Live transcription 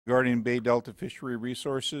regarding Bay Delta fishery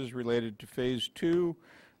resources related to Phase 2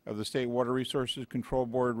 of the State Water Resources Control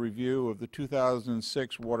Board review of the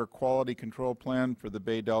 2006 Water Quality Control Plan for the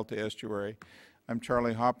Bay Delta Estuary. I'm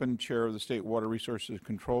Charlie Hoppen, Chair of the State Water Resources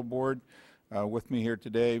Control Board. With me here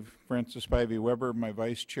today, Frances Spivey Weber, my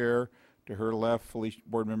Vice Chair. To her left,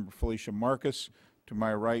 Board Member Felicia Marcus. To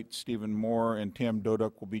my right, Stephen Moore and Tam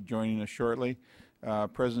Doduk will be joining us shortly.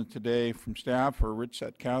 Present today from staff are Rich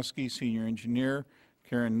Satkowski, Senior Engineer,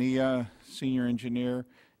 Karen Nia, Senior Engineer,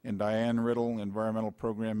 and Diane Riddle, Environmental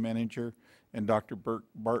Program Manager, and Dr.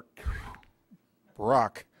 Brock.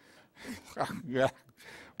 Yeah.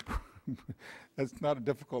 That's not a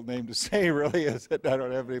difficult name to say, really, is it? I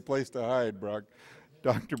don't have any place to hide, Brock.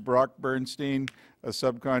 Dr. Brock Bernstein, a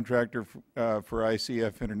subcontractor for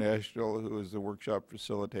ICF International, who is the workshop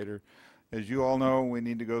facilitator. As you all know, we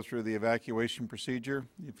need to go through the evacuation procedure.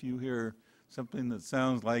 If you hear something that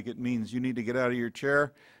sounds like it means you need to get out of your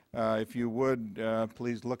chair, if you would,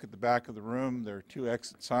 please look at the back of the room. There are 2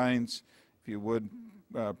 exit signs. If you would,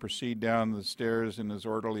 proceed down the stairs in as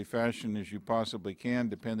orderly fashion as you possibly can,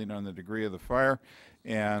 depending on the degree of the fire,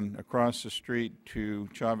 and across the street to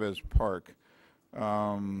Chavez Park.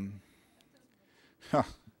 I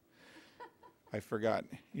forgot.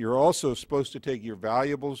 You're also supposed to take your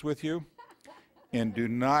valuables with you, and do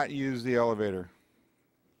not use the elevator.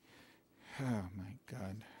 Oh, my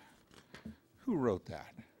God. Who wrote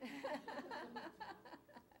that?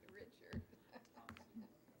 Richard.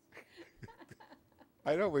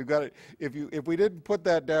 I know, we've got it. If we didn't put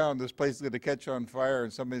that down, this place is going to catch on fire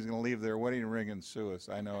and somebody's going to leave their wedding ring and sue us.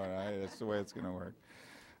 I know it. That's the way it's going to work.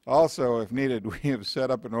 Also, if needed, we have set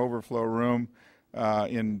up an overflow room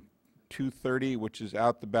in 230, which is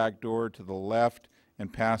out the back door to the left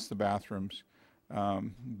and past the bathrooms.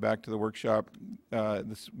 Back to the workshop.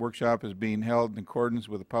 This workshop is being held in accordance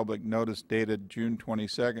with a public notice dated June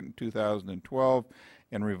 22nd, 2012,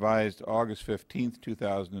 and revised August 15th,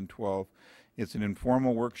 2012. It's an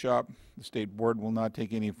informal workshop. The State Board will not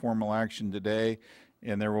take any formal action today,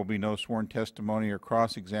 and there will be no sworn testimony or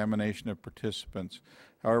cross-examination of participants.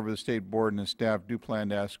 However, the State Board and the staff do plan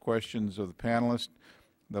to ask questions of the panelists.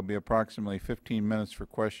 There'll be approximately 15 minutes for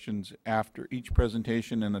questions after each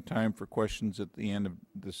presentation and a time for questions at the end of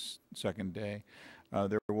this second day.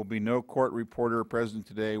 There will be no court reporter present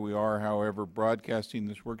today. We are, however, broadcasting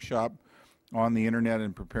this workshop on the internet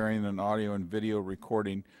and preparing an audio and video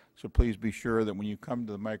recording. So please be sure that when you come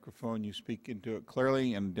to the microphone, you speak into it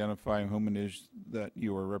clearly and identify whom it is that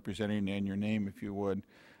you are representing and your name, if you would.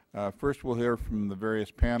 First, we'll hear from the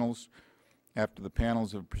various panels. After the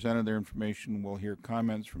panels have presented their information, we'll hear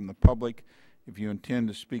comments from the public. If you intend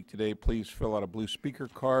to speak today, please fill out a blue speaker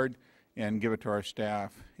card and give it to our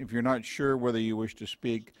staff. If you're not sure whether you wish to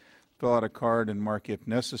speak, fill out a card and mark if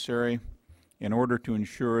necessary. In order to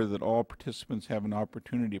ensure that all participants have an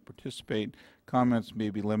opportunity to participate, comments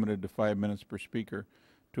may be limited to 5 minutes per speaker.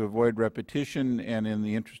 To avoid repetition and in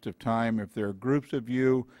the interest of time, if there are groups of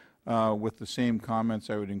you with the same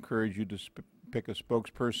comments, I would encourage you to pick a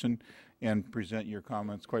spokesperson and present your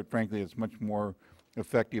comments. Quite frankly, it's much more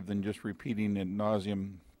effective than just repeating ad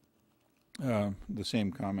nauseum the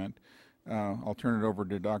same comment. I'll turn it over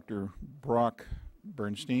to Dr. Brock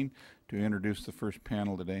Bernstein to introduce the first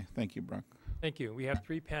panel today. Thank you, Brock. Thank you. We have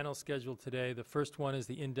 3 panels scheduled today. The first one is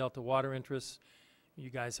the in-Delta water interests.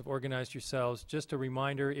 You guys have organized yourselves. Just a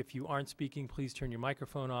reminder, if you aren't speaking, please turn your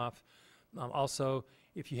microphone off. Also,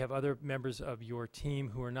 if you have other members of your team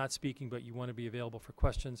who are not speaking but you want to be available for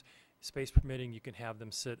questions, space permitting, you can have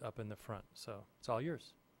them sit up in the front. So it's all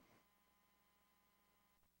yours.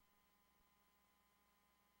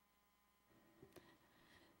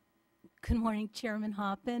 Good morning, Chairman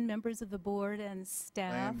Hoppen, members of the board and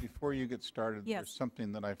staff. Diane, before you get started, yes. There's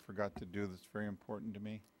something that I forgot to do that's very important to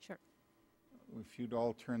me. Sure. If you'd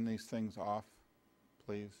all turn these things off,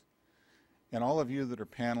 please. And all of you that are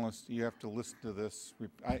panelists, you have to listen to this.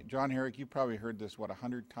 John Herrick, you probably heard this, what,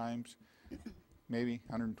 100 times? Maybe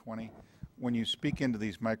 120? When you speak into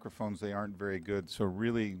these microphones, they aren't very good, so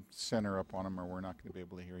really center up on them or we're not going to be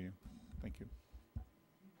able to hear you. Thank you.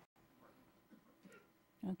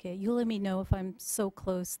 Okay, you let me know if I'm so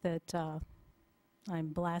close that I'm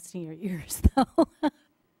blasting your ears, though.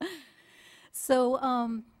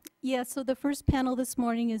 So, yeah, so the first panel this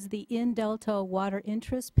morning is the in-Delta water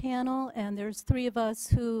interest panel, and there's 3 of us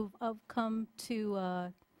who have come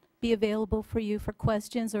to be available for you for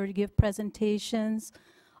questions or to give presentations.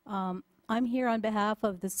 I'm here on behalf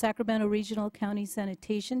of the Sacramento Regional County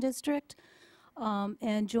Sanitation District,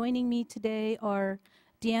 and joining me today are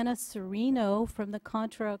Deanna Serino from the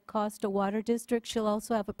Contra Costa Water District. She'll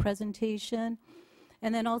also have a presentation.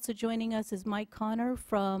 And then also joining us is Mike Connor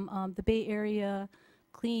from the Bay Area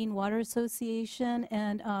Clean Water Association,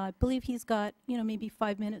 and I believe he's got, maybe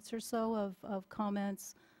 5 minutes or so of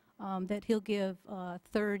comments that he'll give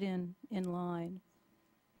third in line.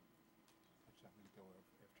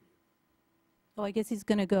 Oh, I guess he's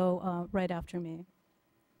going to go right after me.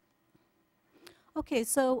 Okay,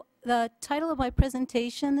 so the title of my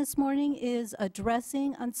presentation this morning is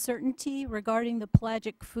Addressing Uncertainty Regarding the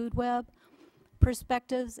Pelagic Food Web,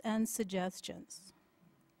 Perspectives and Suggestions.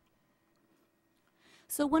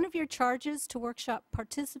 So one of your charges to workshop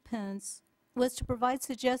participants was to provide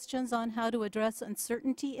suggestions on how to address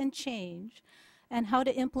uncertainty and change and how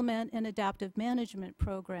to implement an adaptive management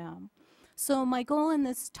program. So my goal in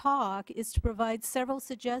this talk is to provide several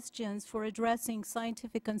suggestions for addressing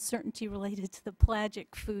scientific uncertainty related to the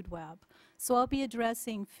pelagic food web. So I'll be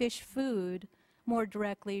addressing fish food more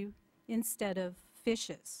directly instead of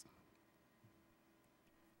fishes.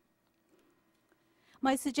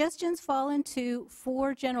 My suggestions fall into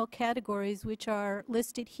 4 general categories which are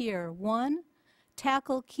listed here. 1,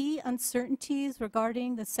 tackle key uncertainties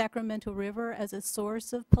regarding the Sacramento River as a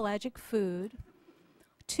source of pelagic food.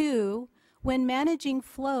 2, when managing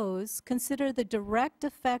flows, consider the direct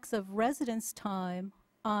effects of residence time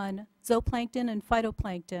on zooplankton and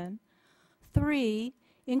phytoplankton. 3,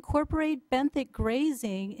 incorporate benthic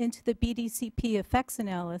grazing into the BDCP effects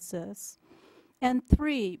analysis. And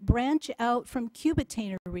 3, branch out from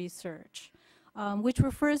cubitainer research, which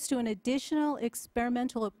refers to an additional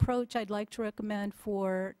experimental approach I'd like to recommend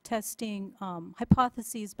for testing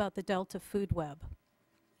hypotheses about the delta food web.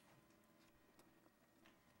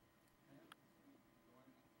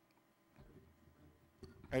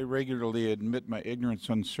 I regularly admit my ignorance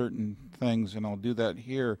on certain things, and I'll do that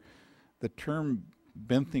here. The term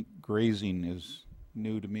benthic grazing is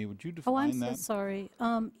new to me. Would you define that? Oh, I'm so sorry.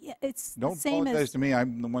 Yeah, it's Don't the same apologize as to me.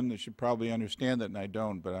 I'm the one that should probably understand that, and I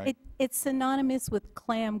don't. But it's synonymous with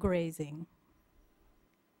clam grazing.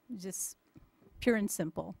 Just pure and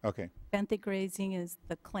simple. Okay. Benthic grazing is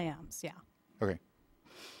the clams. Yeah. Okay.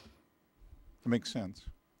 That makes sense.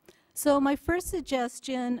 So my first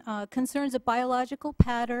suggestion concerns a biological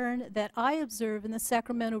pattern that I observe in the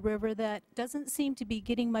Sacramento River that doesn't seem to be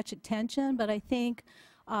getting much attention, but I think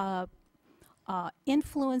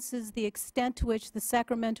influences the extent to which the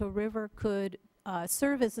Sacramento River could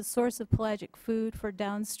serve as a source of pelagic food for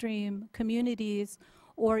downstream communities,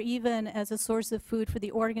 or even as a source of food for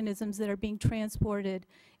the organisms that are being transported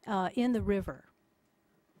in the river.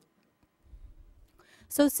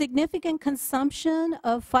 So significant consumption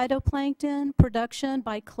of phytoplankton production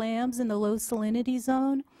by clams in the low salinity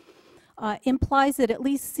zone implies that at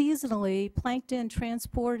least seasonally, plankton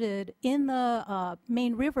transported in the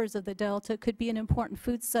main rivers of the delta could be an important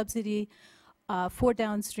food subsidy for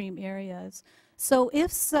downstream areas. So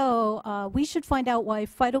if so, we should find out why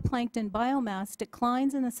phytoplankton biomass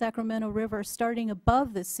declines in the Sacramento River starting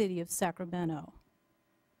above the city of Sacramento.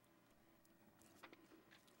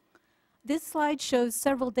 This slide shows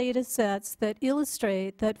several data sets that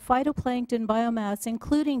illustrate that phytoplankton biomass,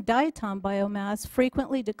 including diatom biomass,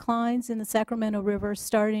 frequently declines in the Sacramento River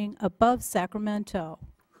starting above Sacramento.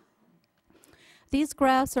 These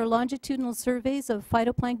graphs are longitudinal surveys of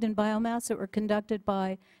phytoplankton biomass that were conducted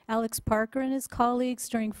by Alex Parker and his colleagues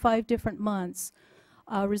during 5 different months.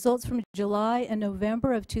 Results from July and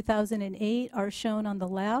November of 2008 are shown on the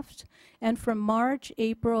left, and from March,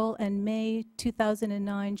 April, and May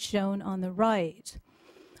 2009 shown on the right.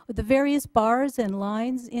 The various bars and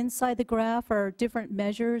lines inside the graph are different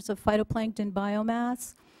measures of phytoplankton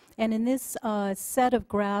biomass, and in this set of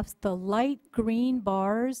graphs, the light green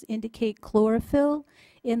bars indicate chlorophyll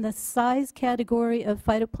in the size category of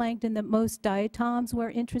phytoplankton that most diatoms we're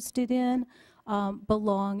interested in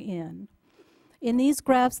belong in. In these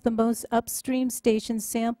graphs, the most upstream station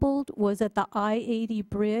sampled was at the I-80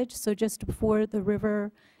 bridge, so just before the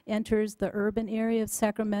river enters the urban area of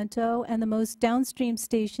Sacramento, and the most downstream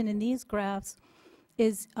station in these graphs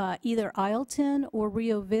is either Isleton or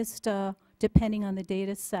Rio Vista, depending on the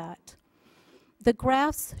data set. The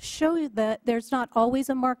graphs show that there's not always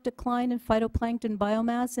a marked decline in phytoplankton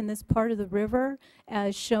biomass in this part of the river,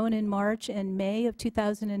 as shown in March and May of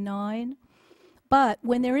 2009. But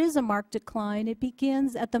when there is a marked decline, it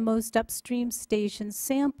begins at the most upstream stations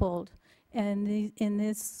sampled, and in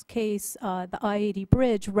this case, the I-80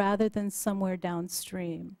 bridge, rather than somewhere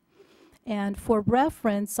downstream. And for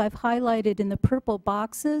reference, I've highlighted in the purple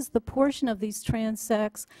boxes the portion of these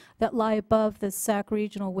transects that lie above the Sac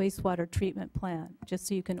Regional Wastewater Treatment Plant, just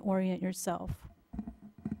so you can orient yourself.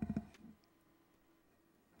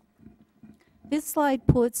 This slide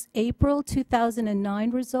puts April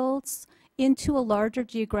 2009 results into a larger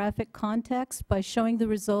geographic context by showing the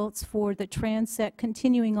results for the transect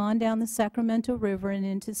continuing on down the Sacramento River and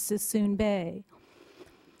into Suisun Bay.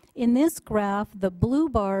 In this graph, the blue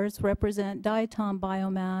bars represent diatom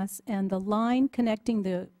biomass, and the line connecting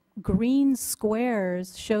the green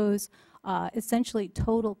squares shows essentially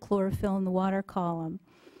total chlorophyll in the water column.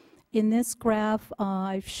 In this graph,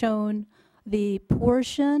 I've shown the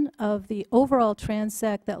portion of the overall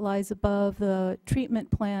transect that lies above the treatment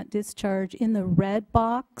plant discharge in the red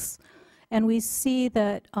box, and we see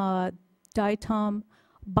that diatom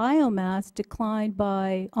biomass declined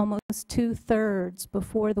by almost 2/3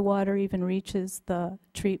 before the water even reaches the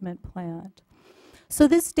treatment plant. So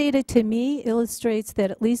this data to me illustrates that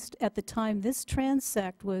at least at the time this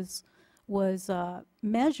transect was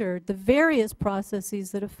measured, the various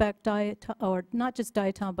processes that affect or not just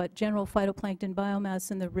diatom, but general phytoplankton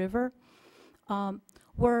biomass in the river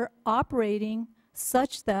were operating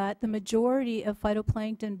such that the majority of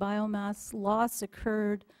phytoplankton biomass loss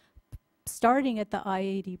occurred starting at the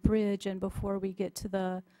I-80 bridge and before we get to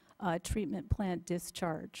the treatment plant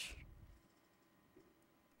discharge.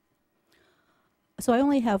 So I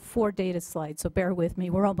only have 4 data slides, so bear with me,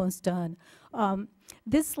 we're almost done.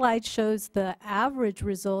 This slide shows the average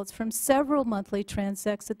results from several monthly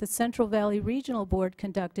transects that the Central Valley Regional Board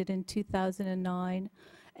conducted in 2009.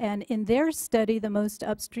 And in their study, the most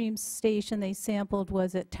upstream station they sampled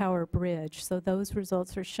was at Tower Bridge. So those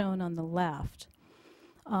results are shown on the left.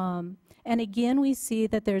 And again, we see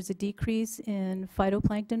that there's a decrease in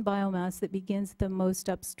phytoplankton biomass that begins at the most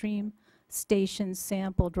upstream station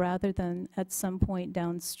sampled rather than at some point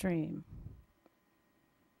downstream.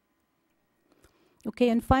 Okay,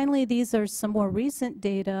 and finally, these are some more recent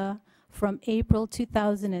data from April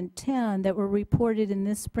 2010 that were reported in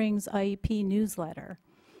this spring's IEP newsletter.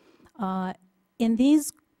 In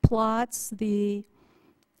these plots, the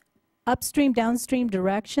upstream-downstream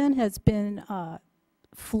direction has been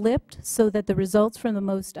flipped so that the results from the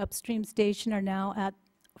most upstream station are now at,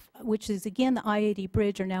 which is again the I-80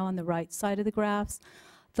 bridge, are now on the right side of the graphs.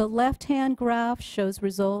 The left-hand graph shows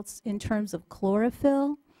results in terms of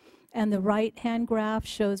chlorophyll, and the right-hand graph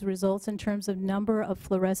shows results in terms of number of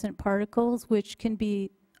fluorescent particles, which can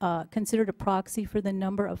be considered a proxy for the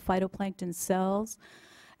number of phytoplankton cells.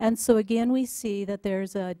 And so again, we see that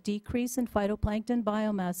there's a decrease in phytoplankton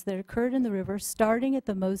biomass that occurred in the river starting at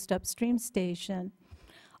the most upstream station.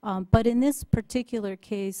 But in this particular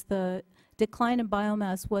case, the decline in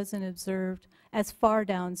biomass wasn't observed as far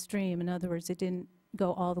downstream. In other words, it didn't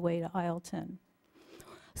go all the way to Isleton.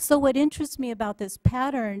 So what interests me about this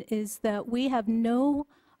pattern is that we have no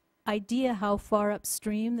idea how far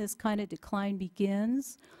upstream this kind of decline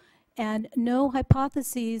begins, and no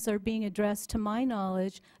hypotheses are being addressed to my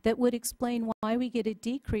knowledge that would explain why we get a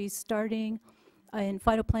decrease starting in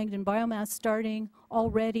phytoplankton biomass starting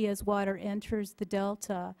already as water enters the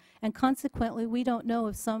delta. And consequently, we don't know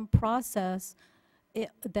if some process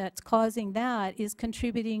that's causing that is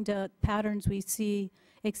contributing to patterns we see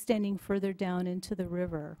extending further down into the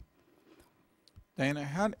river. Diana,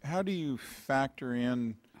 how do you factor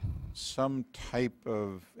in some type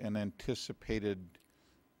of an anticipated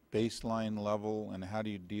baseline level, and how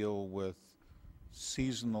do you deal with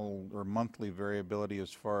seasonal or monthly variability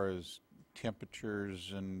as far as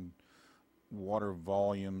temperatures and water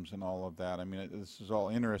volumes and all of that? I mean, this is all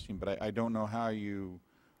interesting, but I don't know how you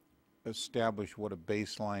establish what a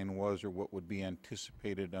baseline was or what would be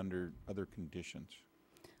anticipated under other conditions.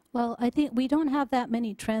 Well, I think we don't have that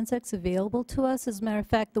many transects available to us. As a matter of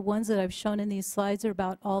fact, the ones that I've shown in these slides are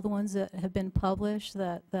about all the ones that have been published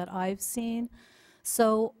that I've seen.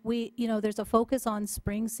 So there's a focus on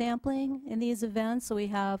spring sampling in these events. So we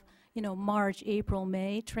have, March, April,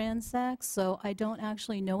 May transects. So I don't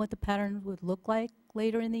actually know what the pattern would look like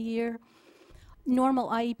later in the year. Normal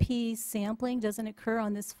IEP sampling doesn't occur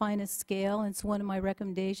on this finest scale, and so one of my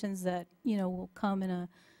recommendations that will come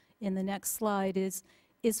in the next slide is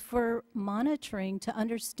for monitoring to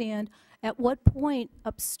understand at what point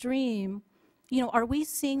upstream, are we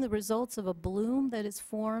seeing the results of a bloom that is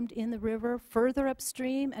formed in the river further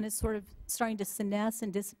upstream and is sort of starting to senesce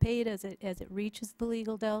and dissipate as it reaches the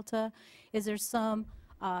legal delta? Is there some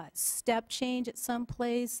step change at some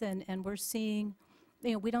place, and we're seeing,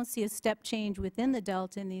 we don't see a step change within the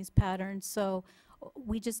delta in these patterns, so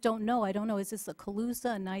we just don't know. I don't know, is this a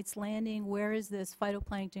Calusa, a Knight's Landing? Where is this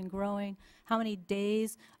phytoplankton growing? How many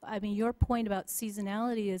days? I mean, your point about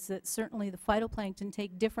seasonality is that certainly the phytoplankton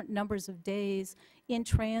take different numbers of days in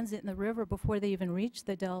transit in the river before they even reach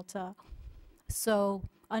the delta. So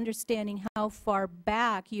understanding how far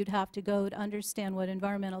back you'd have to go to understand what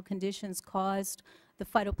environmental conditions caused the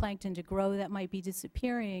phytoplankton to grow that might be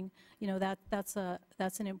disappearing, you know, that's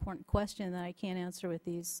an important question that I can't answer with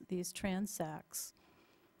these transects.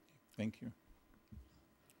 Thank you.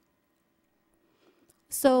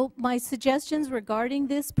 So my suggestions regarding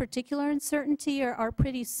this particular uncertainty are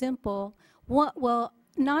pretty simple. Well,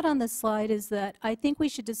 not on the slide is that I think we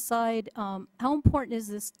should decide how important is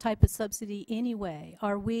this type of subsidy anyway?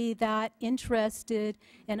 Are we that interested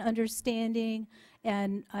in understanding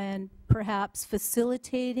and perhaps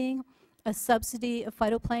facilitating a subsidy of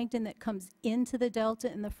phytoplankton that comes into the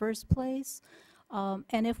delta in the first place?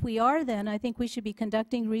 And if we are, then I think we should be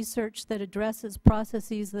conducting research that addresses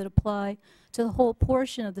processes that apply to the whole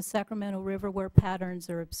portion of the Sacramento River where patterns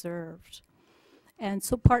are observed. And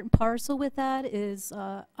so part and parcel with that is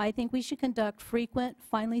I think we should conduct frequent,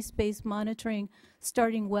 finely spaced monitoring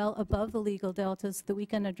starting well above the legal deltas so that we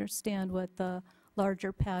can understand what the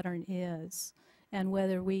larger pattern is and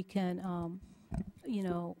whether we can, you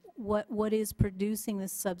know, what is producing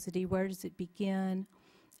this subsidy, where does it begin?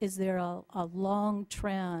 Is there a long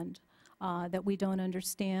trend that we don't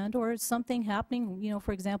understand, or is something happening, you know,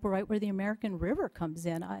 for example, right where the American River comes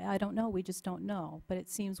in? I don't know, we just don't know, but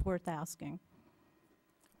it seems worth asking.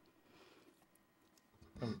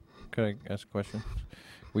 Could I ask a question?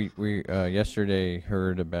 We yesterday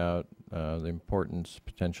heard about the importance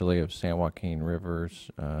potentially of San Joaquin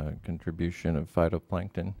River's contribution of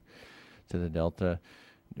phytoplankton to the delta.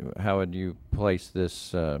 How would you place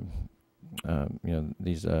this, you know,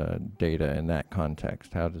 these data in that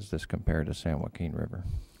context? How does this compare to San Joaquin River?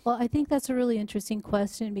 Well, I think that's a really interesting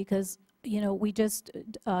question because, you know, we just,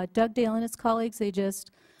 Doug Dale and his colleagues, they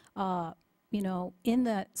just, you know, in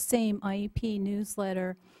that same IEP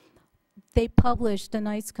newsletter, they published a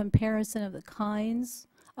nice comparison of the kinds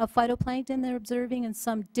of phytoplankton they're observing and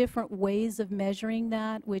some different ways of measuring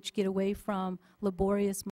that, which get away from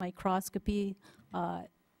laborious microscopy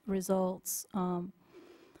results. And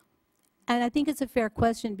I think it's a fair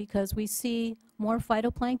question because we see more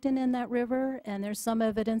phytoplankton in that river, and there's some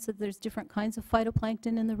evidence that there's different kinds of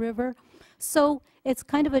phytoplankton in the river. So it's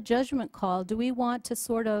kind of a judgment call. Do we want to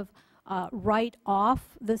sort of write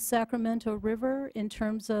off the Sacramento River in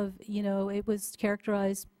terms of, you know, it was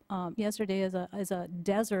characterized yesterday as a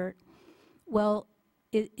desert? Well,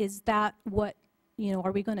 is that what, you know,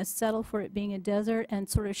 are we going to settle for it being a desert and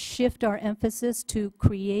sort of shift our emphasis to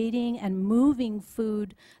creating and moving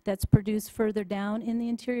food that's produced further down in the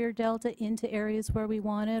interior delta into areas where we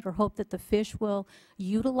want it, or hope that the fish will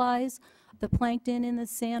utilize the plankton in the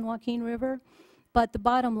San Joaquin River? But the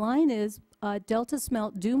bottom line is delta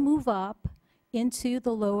smelt do move up into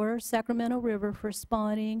the lower Sacramento River for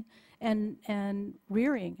spawning and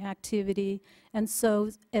rearing activity. And so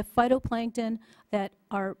if phytoplankton that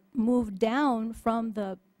are moved down from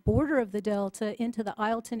the border of the delta into the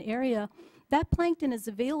Isleton area, that plankton is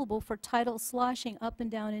available for tidal sloshing up and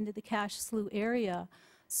down into the Cache Slough area.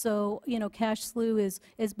 So, you know, Cache Slough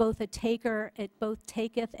is both a taker, it both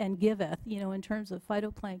taketh and giveth, you know, in terms of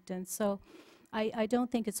phytoplankton. So I don't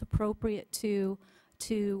think it's appropriate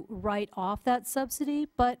to write off that subsidy,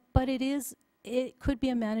 but it could be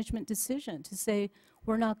a management decision to say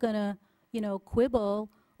we're not going to, you know, quibble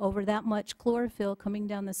over that much chlorophyll coming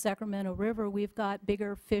down the Sacramento River. We've got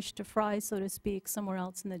bigger fish to fry, so to speak, somewhere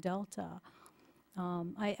else in the delta.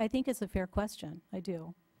 I think it's a fair question. I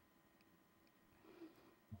do.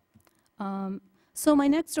 So my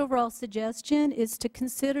next overall suggestion is to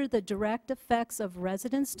consider the direct effects of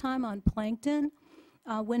residence time on plankton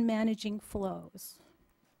when managing flows.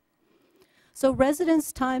 So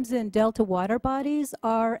residence times in delta water bodies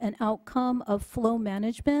are an outcome of flow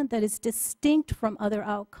management that is distinct from other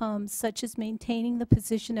outcomes such as maintaining the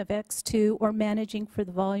position of X2 or managing for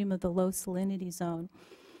the volume of the low salinity zone.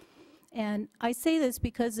 And I say this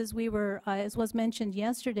because as was mentioned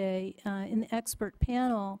yesterday in the expert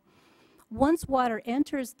panel, once water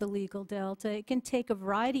enters the legal delta, it can take a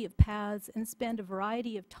variety of paths and spend a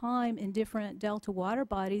variety of time in different delta water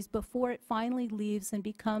bodies before it finally leaves and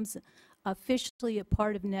becomes officially a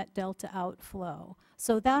part of net delta outflow.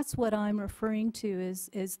 So that's what I'm referring to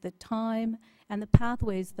is the time and the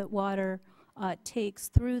pathways that water takes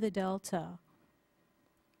through the delta.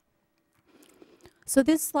 So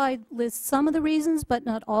this slide lists some of the reasons, but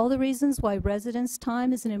not all the reasons why residence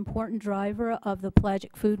time is an important driver of the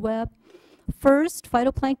pelagic food web. First,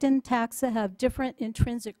 phytoplankton taxa have different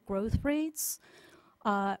intrinsic growth rates.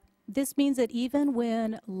 This means that even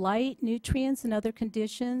when light, nutrients, and other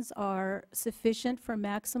conditions are sufficient for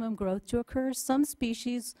maximum growth to occur, some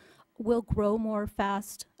species will grow more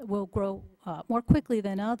quickly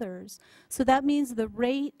than others. So that means the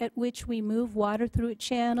rate at which we move water through a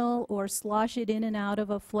channel or slosh it in and out of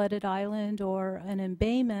a flooded island or an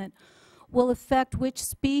embayment will affect which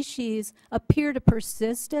species appear to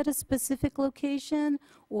persist at a specific location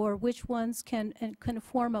or which ones can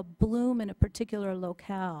form a bloom in a particular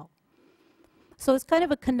locale. So it's kind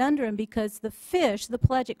of a conundrum because the fish, the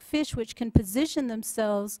pelagic fish, which can position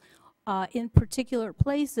themselves in particular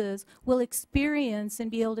places, will experience and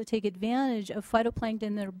be able to take advantage of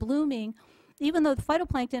phytoplankton that are blooming. Even though the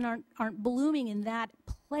phytoplankton aren't blooming in that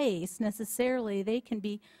place necessarily, they can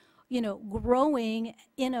be, growing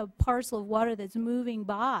in a parcel of water that's moving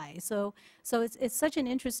by. So it's such an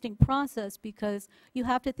interesting process because you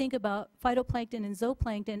have to think about phytoplankton and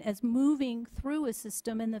zooplankton as moving through a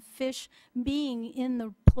system and the fish being in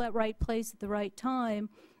the right place at the right time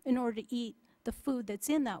in order to eat the food that's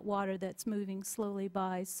in that water that's moving slowly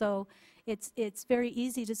by. So it's very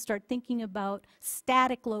easy to start thinking about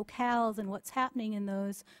static locales and what's happening in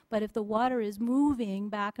those, but if the water is moving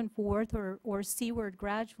back and forth or seaward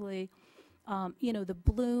gradually, the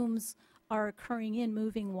blooms are occurring in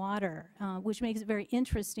moving water, which makes it very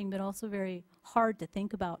interesting but also very hard to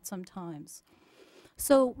think about sometimes.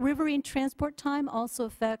 So riverine transport time also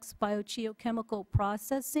affects biogeochemical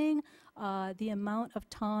processing. The amount of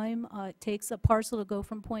time it takes a parcel to go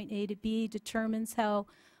from point A to B determines how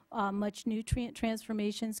much nutrient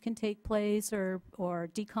transformations can take place or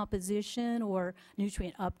decomposition or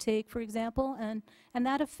nutrient uptake, for example, and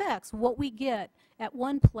that affects what we get at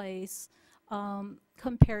one place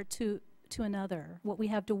compared to another, what we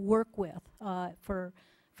have to work with for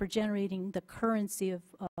generating the currency of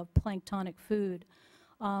planktonic food.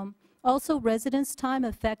 Also, residence time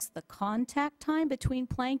affects the contact time between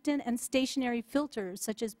plankton and stationary filters,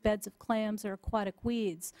 such as beds of clams or aquatic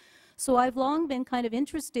weeds. So I've long been kind of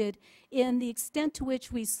interested in the extent to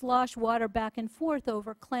which we slosh water back and forth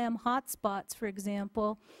over clam hotspots, for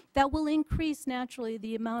example, that will increase naturally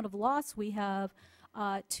the amount of loss we have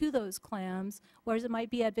to those clams, whereas it might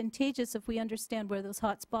be advantageous if we understand where those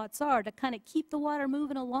hotspots are to kind of keep the water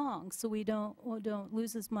moving along so we don't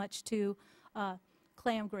lose as much to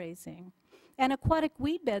clam grazing. And aquatic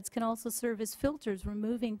weed beds can also serve as filters,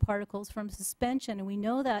 removing particles from suspension, and we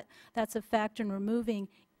know that that's a factor in removing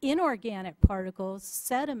inorganic particles,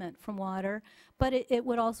 sediment from water, but it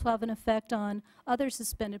would also have an effect on other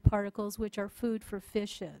suspended particles, which are food for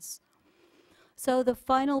fishes. So the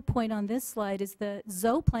final point on this slide is that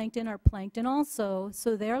zooplankton are plankton also,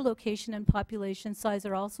 so their location and population size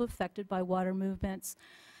are also affected by water movements.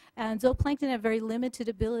 And zooplankton have very limited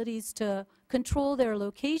abilities to control their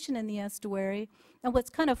location in the estuary. And what's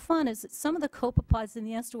kind of fun is that some of the copepods in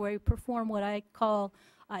the estuary perform what I call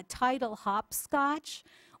tidal hopscotch,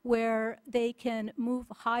 where they can move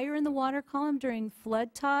higher in the water column during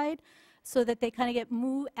flood tide so that they kind of get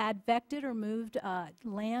advected or moved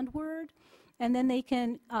landward. And then they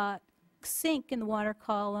can sink in the water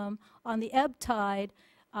column on the ebb tide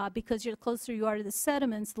because the closer you are to the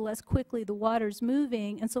sediments, the less quickly the water's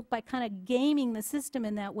moving. And so by kind of gaming the system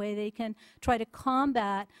in that way, they can try to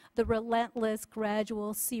combat the relentless,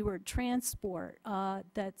 gradual seaward transport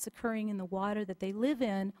that's occurring in the water that they live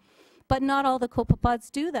in. But not all the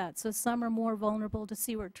copepods do that, so some are more vulnerable to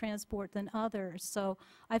seaward transport than others. So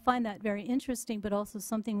I find that very interesting, but also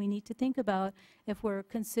something we need to think about if we're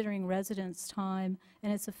considering residence time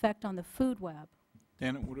and its effect on the food web.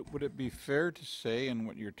 Dan, would it be fair to say in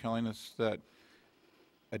what you're telling us that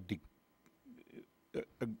a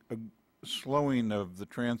slowing of the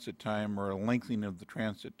transit time or a lengthening of the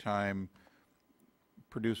transit time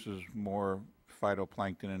produces more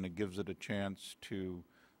phytoplankton and it gives it a chance to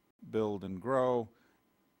build and grow,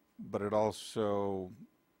 but it also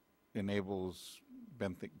enables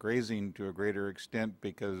benthic grazing to a greater extent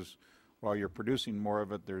because while you're producing more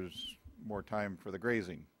of it, there's more time for the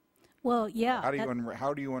grazing? Well, yeah.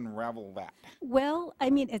 How do you unravel that? Well,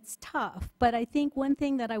 I mean, it's tough, but I think one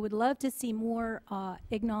thing that I would love to see more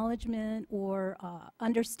acknowledgement or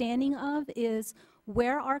understanding of is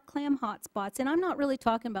where are clam hotspots? And I'm not really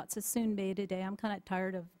talking about Sassoon Bay today. I'm kind of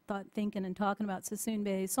tired of thinking and talking about Sassoon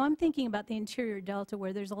Bay. So I'm thinking about the interior delta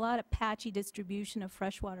where there's a lot of patchy distribution of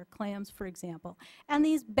freshwater clams, for example. And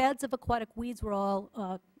these beds of aquatic weeds we're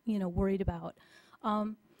all, worried about.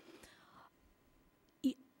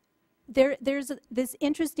 There's this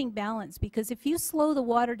interesting balance because if you slow the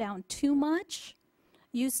water down too much,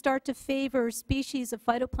 you start to favor species of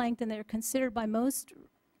phytoplankton that are considered by most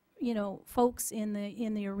folks in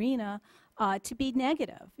the arena to be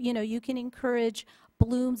negative. You can encourage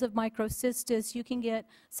blooms of microcystis. You can get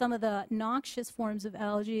some of the noxious forms of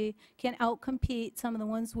algae can outcompete some of the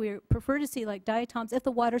ones we prefer to see, like diatoms, if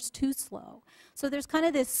the water's too slow. So there's kind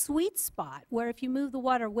of this sweet spot where if you move the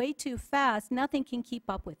water way too fast, nothing can keep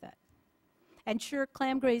up with it. And sure,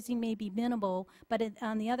 clam grazing may be minimal, but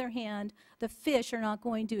on the other hand, the fish are not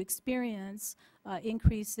going to experience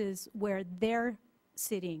increases where they're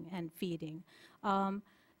sitting and feeding.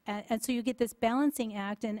 And so you get this balancing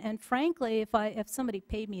act, and frankly, if somebody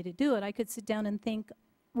paid me to do it, I could sit down and think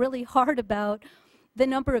really hard about the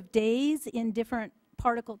number of days in different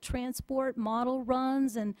particle transport model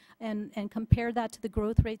runs and compare that to the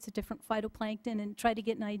growth rates of different phytoplankton and try to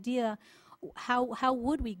get an idea how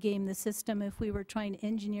would we game the system if we were trying to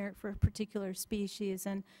engineer it for a particular species.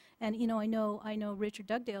 And you know, I know Richard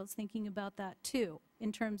Dugdale's thinking about that too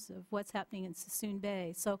in terms of what's happening in Sassoon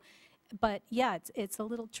Bay. So, but yeah, it's a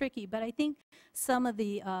little tricky. But I think some of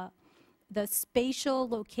the spatial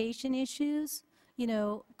location issues, you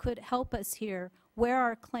know, could help us here. Where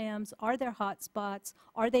are clams? Are there hot spots?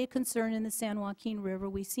 Are they a concern in the San Joaquin River?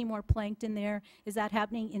 We see more plankton there. Is that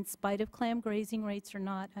happening in spite of clam grazing rates or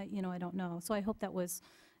not? You know, I don't know. So I hope that was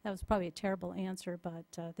probably a terrible answer,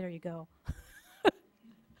 but there you go.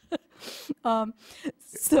 I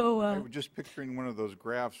was just picturing one of those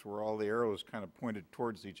graphs where all the arrows kind of pointed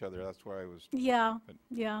towards each other. That's why I was. Yeah,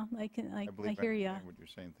 yeah, I hear you. What you're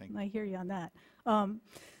saying. Thank you. I hear you on that.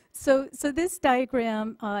 So this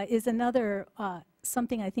diagram is another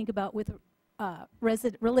something I think about with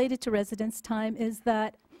related to residence time, is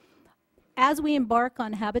that as we embark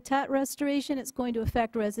on habitat restoration, it's going to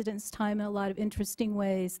affect residence time in a lot of interesting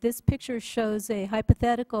ways. This picture shows a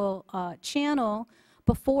hypothetical channel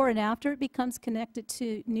before and after it becomes connected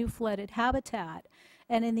to new flooded habitat.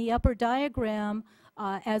 And in the upper diagram,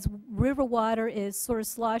 as river water is sort of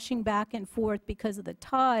sloshing back and forth because of the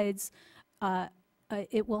tides,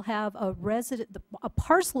 it will have a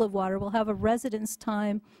parcel of water will have a residence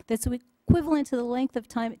time that's equivalent to the length of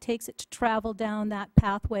time it takes it to travel down that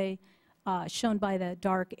pathway shown by the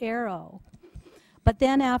dark arrow. But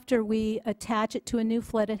then after we attach it to a new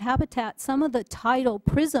flooded habitat, some of the tidal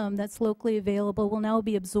prism that's locally available will now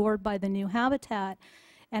be absorbed by the new habitat.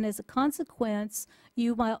 And as a consequence,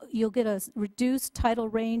 you'll get a reduced tidal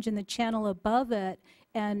range in the channel above it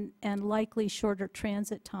and likely shorter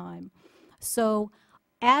transit time. So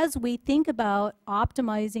as we think about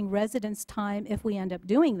optimizing residence time, if we end up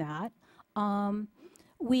doing that,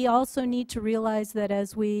 we also need to realize that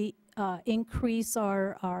as we increase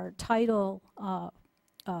our tidal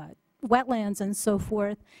wetlands and so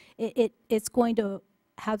forth, it's going to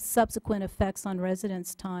have subsequent effects on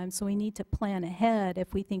residence time. So we need to plan ahead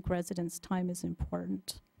if we think residence time is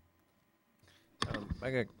important. I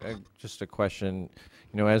got just a question.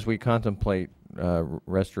 You know, as we contemplate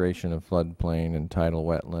restoration of floodplain and tidal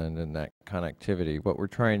wetland and that connectivity, what we're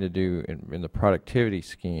trying to do in the productivity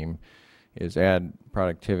scheme is add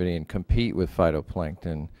productivity and compete with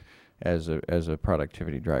phytoplankton as a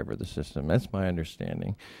productivity driver of the system. That's my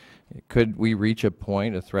understanding. Could we reach a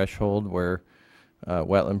point, a threshold, where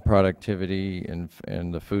wetland productivity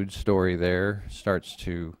and the food story there starts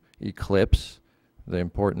to eclipse the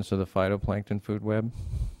importance of the phytoplankton food web?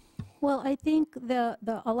 Well, I think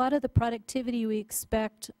a lot of the productivity we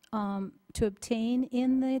expect to obtain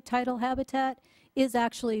in the tidal habitat is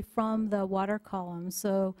actually from the water column.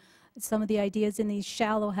 So some of the ideas in these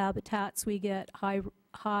shallow habitats, we get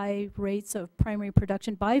high rates of primary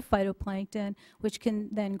production by phytoplankton, which can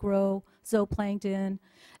then grow zooplankton.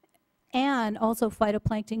 And also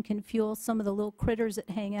phytoplankton can fuel some of the little critters that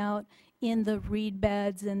hang out in the reed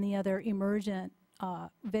beds and the other emergent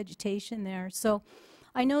vegetation there. So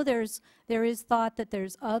I know there is thought that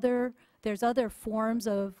there's other forms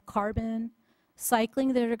of carbon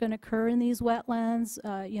cycling that are going to occur in these wetlands,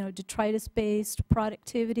 you know, detritus-based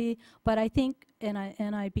productivity. But I think, and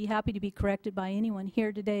I'd be happy to be corrected by anyone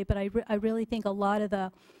here today, but I really think a lot of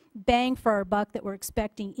the bang for our buck that we're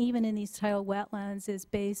expecting, even in these tidal wetlands, is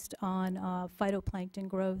based on phytoplankton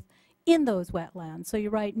growth in those wetlands. So you're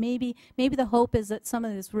right, maybe the hope is that some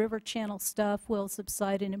of this river channel stuff will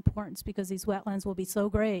subside in importance because these wetlands will be so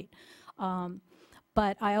great.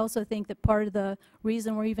 But I also think that part of the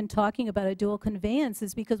reason we're even talking about a dual conveyance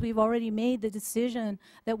is because we've already made the decision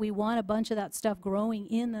that we want a bunch of that stuff growing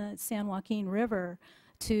in the San Joaquin River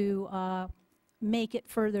to make it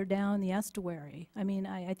further down the estuary. I mean,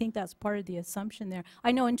 I think that's part of the assumption there.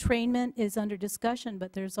 I know entrainment is under discussion,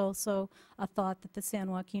 but there's also a thought that the San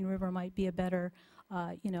Joaquin River might be a better,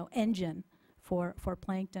 you know, engine for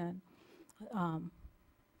plankton.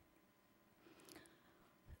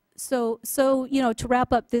 So you know, to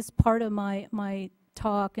wrap up this part of my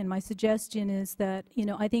talk, and my suggestion is that, you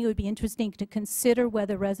know, I think it would be interesting to consider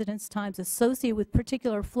whether residence times associated with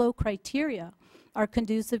particular flow criteria are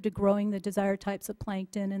conducive to growing the desired types of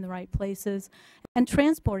plankton in the right places and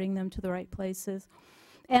transporting them to the right places.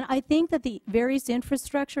 And I think that the various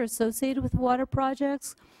infrastructure associated with water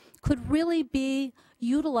projects could really be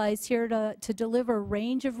utilized here to deliver a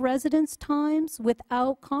range of residence times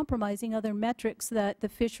without compromising other metrics that the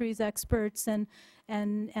fisheries experts and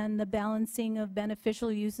the balancing of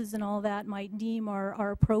beneficial uses and all that might deem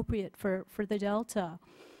are appropriate for the delta.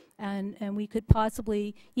 And we could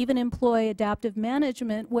possibly even employ adaptive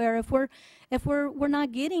management, where if we're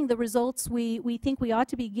not getting the results we think we ought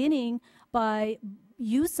to be getting by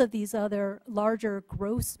use of these other larger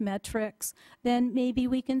gross metrics, then maybe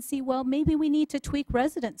we can see, well, maybe we need to tweak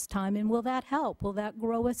residence time, and will that help? Will that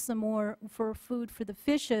grow us some more for food for the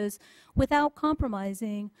fishes without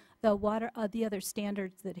compromising the other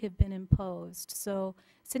standards that have been imposed? So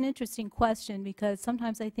it's an interesting question, because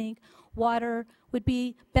sometimes I think water would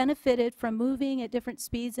be benefited from moving at different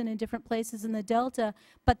speeds and in different places in the delta,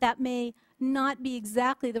 but that may not be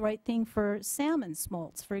exactly the right thing for salmon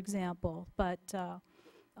smolts, for example. But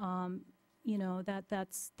you know,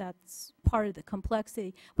 that's part of the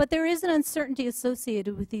complexity. But there is an uncertainty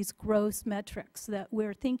associated with these gross metrics that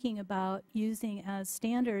we're thinking about using as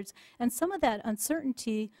standards, and some of that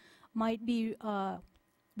uncertainty might be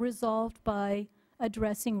resolved by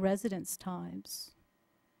addressing residence times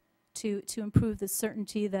to improve the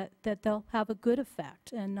certainty that they'll have a good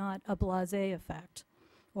effect and not a blasé effect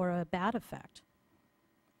or a bad effect.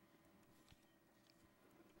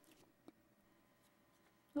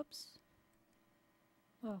 Oops.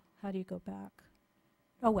 Oh, how do you go back?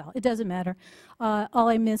 Oh, well, it doesn't matter. All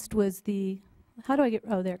I missed was the, how do I get,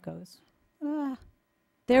 oh, there it goes.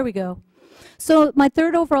 There we go. So my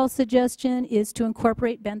third overall suggestion is to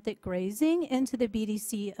incorporate benthic grazing into the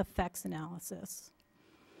BDC effects analysis.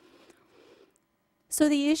 So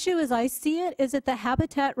the issue, as I see it, is that the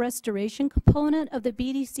habitat restoration component of the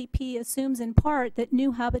BDCP assumes in part that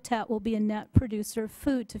new habitat will be a net producer of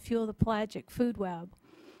food to fuel the pelagic food web.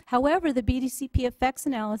 However, the BDCP effects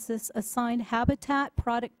analysis assigned habitat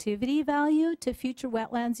productivity value to future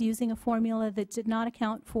wetlands using a formula that did not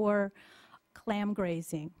account for clam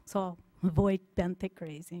grazing. So I'll avoid benthic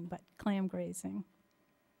grazing, but clam grazing.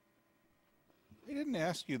 I didn't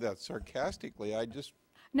ask you that sarcastically. I just...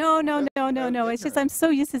 No. It's just I'm so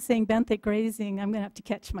used to saying benthic grazing, I'm going to have to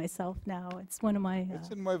catch myself now. It's one of my... it's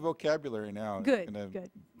in my vocabulary now. Good.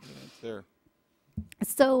 It's there.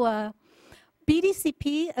 So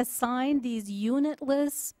BDCP assigned these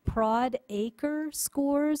unitless prod acre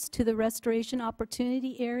scores to the restoration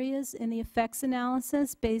opportunity areas in the effects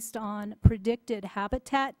analysis based on predicted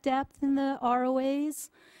habitat depth in the ROAs,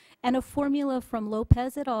 and a formula from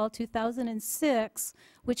Lopez et al. 2006,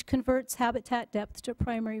 which converts habitat depth to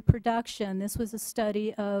primary production. This was a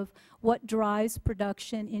study of what drives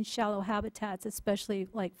production in shallow habitats, especially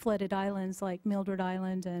like flooded islands like Mildred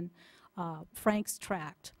Island and Frank's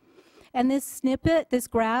Tract. And this snippet, this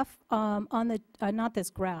graph on the, not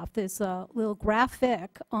this graph, this little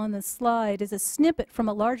graphic on the slide is a snippet from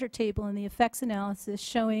a larger table in the effects analysis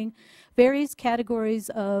showing various categories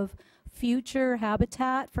of future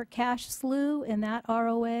habitat for cash slough in that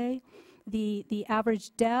ROA, the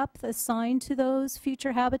average depth assigned to those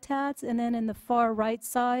future habitats, and then in the far right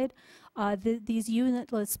side, these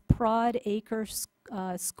unitless prod acre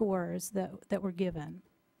scores that were given.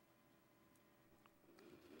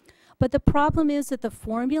 But the problem is that the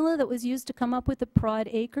formula that was used to come up with the prod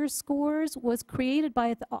acre scores was created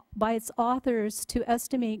by its authors to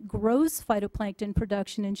estimate gross phytoplankton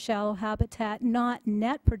production in shallow habitat, not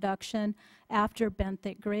net production after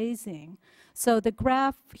benthic grazing. So the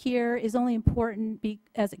graph here is only important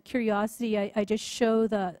as a curiosity. I just show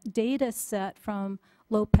the data set from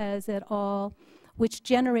Lopez et al., which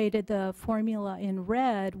generated the formula in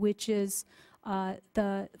red, which is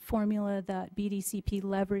the formula that BDCP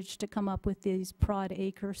leveraged to come up with these prod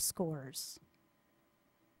acre scores.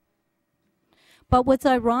 But what's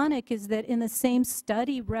ironic is that in the same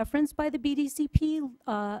study referenced by the BDCP,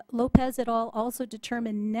 Lopez et al. Also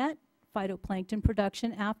determined net phytoplankton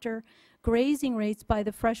production after grazing rates by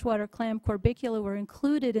the freshwater clam corbicula were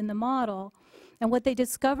included in the model. And what they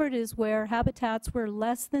discovered is where habitats were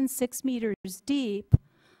less than 6 meters deep,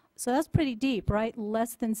 so that's pretty deep, right?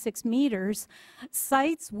 Less than 6 meters.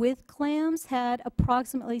 Sites with clams had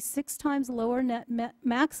approximately 6 times lower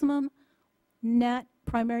maximum net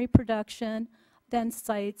primary production than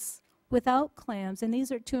sites without clams. And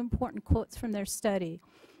these are 2 important quotes from their study.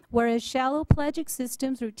 Whereas shallow pelagic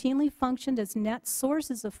systems routinely functioned as net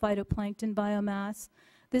sources of phytoplankton biomass,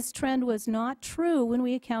 This trend was not true when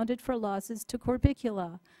we accounted for losses to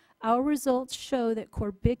corbicula. Our results show that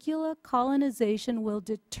corbicula colonization will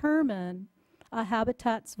determine a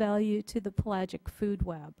habitat's value to the pelagic food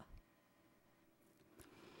web.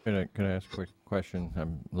 Could I ask a quick question?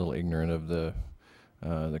 I'm a little ignorant of the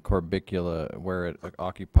corbicula, where it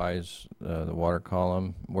occupies the water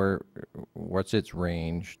column. What's its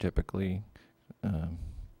range typically?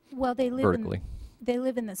 Well, they live vertically. They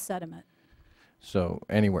live in the sediment. So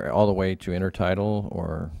anywhere, all the way to intertidal,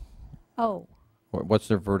 or Oh. what's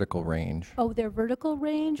their vertical range? Oh, their vertical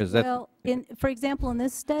range? 'Cause that- Well, for example, in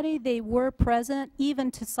this study, they were present even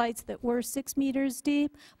to sites that were 6 meters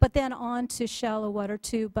deep, but then on to shallow water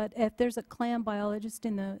too. But if there's a clam biologist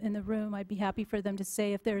in the room, I'd be happy for them to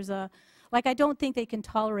say if there's a, like, I don't think they can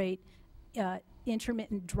tolerate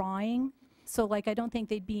intermittent drying. So, like, I don't think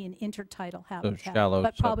they'd be in intertidal habitat, shallow,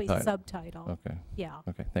 but probably subtidal. subtidal. Okay. Yeah.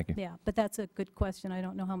 Okay. Thank you. Yeah, but that's a good question. I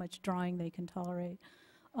don't know how much drying they can tolerate.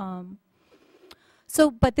 But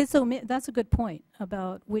that's a good point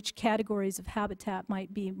about which categories of habitat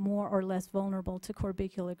might be more or less vulnerable to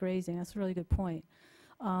corbicula grazing. That's a really good point.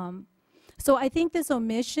 So I think this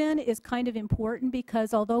omission is kind of important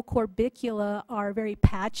because although corbicula are very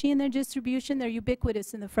patchy in their distribution, they're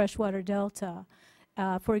ubiquitous in the freshwater delta.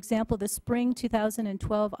 For example, the spring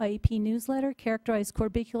 2012 IEP newsletter characterized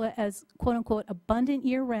corbicula as quote-unquote abundant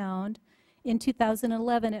year-round in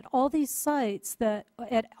 2011 at all these sites,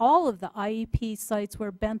 at all of the IEP sites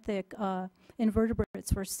where benthic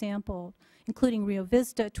invertebrates were sampled, including Rio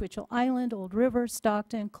Vista, Twitchell Island, Old River,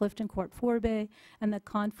 Stockton, Clifton Court Forebay, and the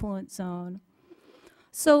confluent zone.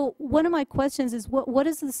 So one of my questions is, what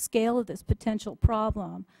is the scale of this potential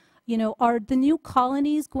problem? You know, are the new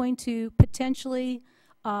colonies going to potentially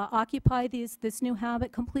occupy this new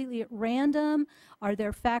habit completely at random? Are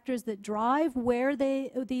there factors that drive where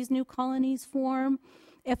these new colonies form?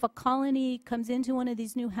 If a colony comes into one of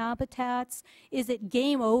these new habitats, is it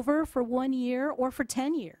game over for 1 year or for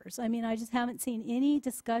 10 years? I mean, I just haven't seen any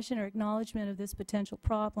discussion or acknowledgement of this potential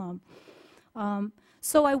problem.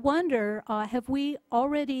 So I wonder, have we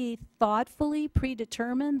already thoughtfully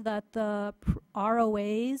predetermined that the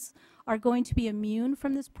ROAs are going to be immune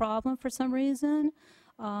from this problem for some reason?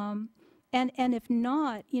 And if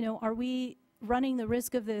not, you know, are we running the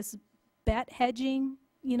risk of this bet hedging,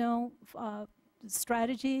 you know,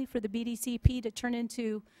 strategy for the BDCP to turn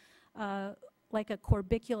into like a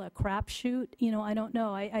corbicula crapshoot? You know, I don't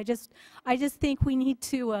know. I just think we need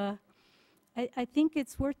to. I think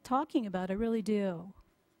it's worth talking about. I really do.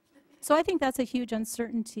 So I think that's a huge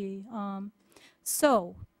uncertainty.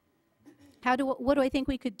 So what do I think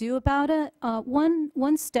we could do about it?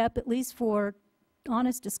 One step, at least for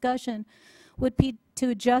honest discussion, would be to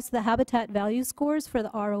adjust the habitat value scores for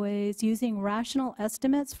the ROAs using rational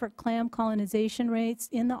estimates for clam colonization rates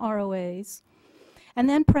in the ROAs, and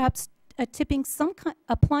then perhaps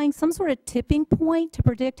applying some sort of tipping point to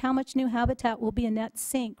predict how much new habitat will be a net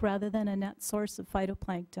sink rather than a net source of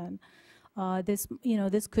phytoplankton.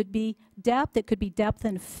 This could be depth. It could be depth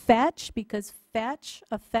and fetch, because fetch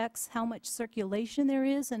affects how much circulation there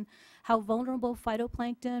is and how vulnerable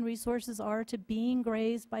phytoplankton resources are to being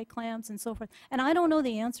grazed by clams and so forth. And I don't know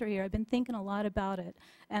the answer here. I've been thinking a lot about it,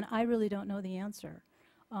 and I really don't know the answer.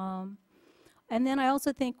 And then I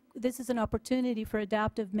also think this is an opportunity for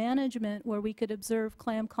adaptive management where we could observe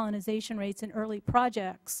clam colonization rates in early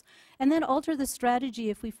projects and then alter the strategy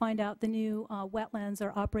if we find out the new wetlands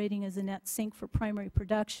are operating as a net sink for primary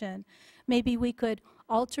production. Maybe we could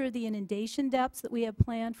alter the inundation depths that we have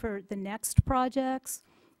planned for the next projects,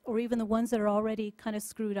 or even the ones that are already kind of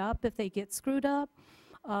screwed up if they get screwed up.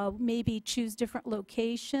 Maybe choose different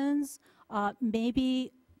locations,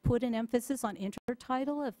 maybe put an emphasis on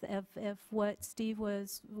intertidal if what Steve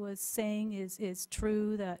was saying is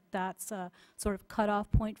true, that's a sort of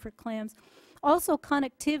cutoff point for clams. Also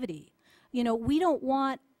connectivity. You know, we don't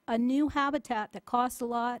want a new habitat that costs a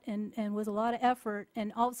lot and with a lot of effort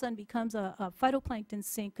and all of a sudden becomes a phytoplankton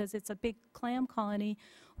sink because it's a big clam colony.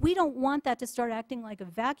 We don't want that to start acting like a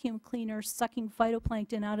vacuum cleaner sucking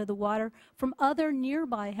phytoplankton out of the water from other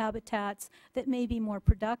nearby habitats that may be more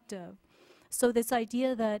productive. So this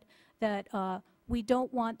idea that we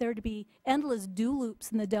don't want there to be endless dew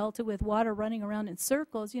loops in the delta with water running around in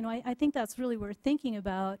circles, you know, I think that's really worth thinking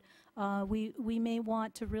about. We may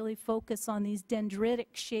want to really focus on these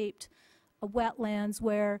dendritic-shaped wetlands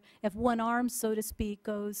where if one arm, so to speak,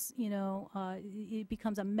 goes, you know, it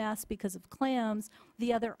becomes a mess because of clams,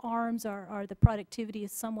 the other arms the productivity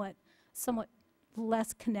is somewhat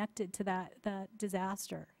less connected to that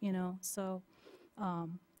disaster, you know. So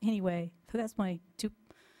anyway, so that's my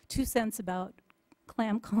two cents about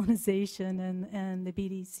clam colonization and the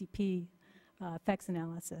BDCP effects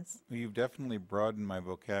analysis. Well, you've definitely broadened my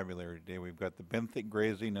vocabulary today. We've got the benthic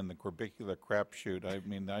grazing and the corbicular crapshoot. I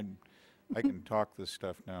mean, I can talk this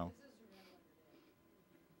stuff now.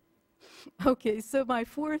 Okay, so my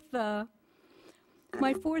fourth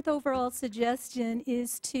overall suggestion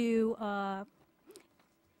is to, well,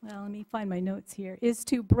 let me find my notes here, is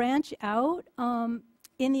to branch out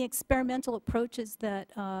in the experimental approaches that,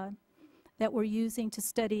 that we're using to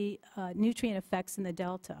study nutrient effects in the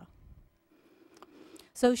delta.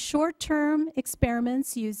 So short-term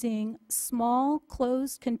experiments using small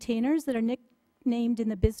closed containers that are nicknamed in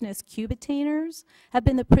the business cubitainers have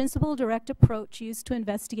been the principal direct approach used to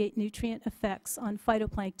investigate nutrient effects on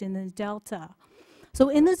phytoplankton in the delta. So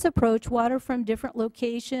in this approach, water from different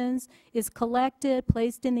locations is collected,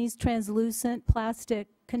 placed in these translucent plastic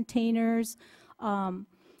containers.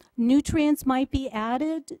 Nutrients might be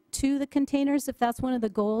added to the containers if that's one of the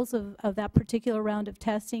goals of that particular round of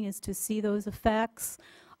testing, is to see those effects,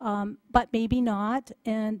 but maybe not.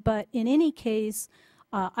 But in any case,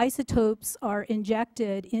 isotopes are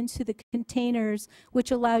injected into the containers,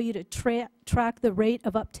 which allow you to track the rate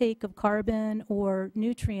of uptake of carbon or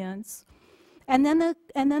nutrients. And then the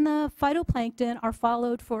phytoplankton are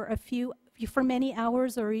followed for many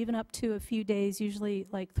hours or even up to a few days. Usually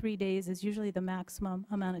like 3 days is usually the maximum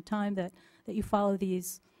amount of time that you follow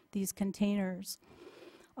these containers.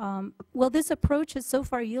 Well, this approach has so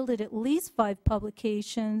far yielded at least 5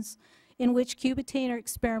 publications in which cubitainer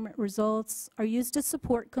experiment results are used to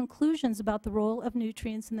support conclusions about the role of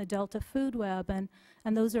nutrients in the delta food web, and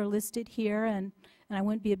those are listed here, and I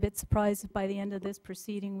wouldn't be a bit surprised if by the end of this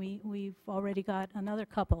proceeding we've already got another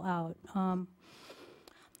couple out.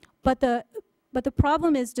 But the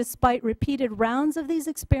problem is, despite repeated rounds of these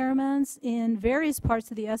experiments in various parts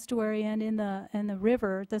of the estuary and in the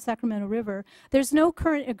river, the Sacramento River, there's no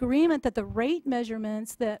current agreement that the rate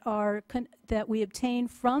measurements that we obtain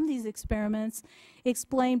from these experiments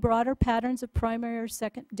explain broader patterns of primary or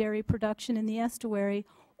secondary production in the estuary,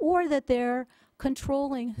 or that they're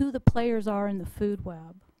controlling who the players are in the food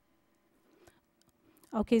web.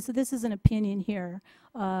 Okay, so this is an opinion here.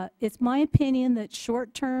 It's my opinion that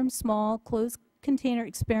short-term, small, closed container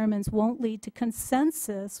experiments won't lead to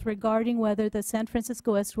consensus regarding whether the San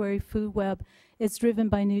Francisco estuary food web is driven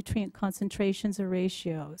by nutrient concentrations or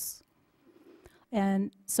ratios.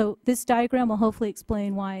 And so this diagram will hopefully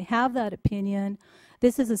explain why I have that opinion.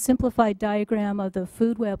 This is a simplified diagram of the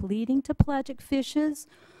food web leading to pelagic fishes.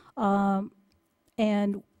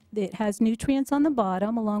 And it has nutrients on the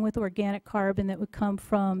bottom along with organic carbon that would come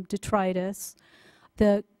from detritus.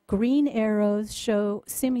 The green arrows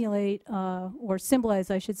simulate or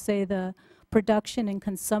symbolize, I should say, the production and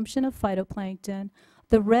consumption of phytoplankton.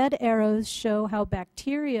 The red arrows show how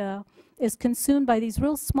bacteria is consumed by these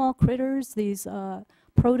real small critters, these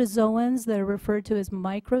protozoans that are referred to as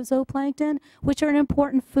microzooplankton, which are an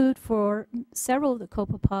important food for several of the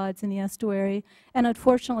copepods in the estuary, and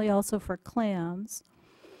unfortunately also for clams.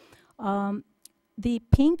 The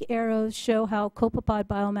pink arrows show how copepod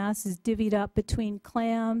biomass is divvied up between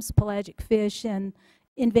clams, pelagic fish, and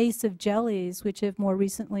invasive jellies, which have more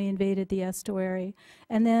recently invaded the estuary.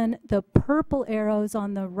 And then the purple arrows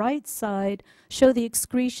on the right side show the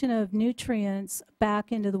excretion of nutrients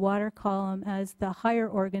back into the water column as the higher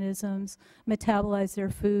organisms metabolize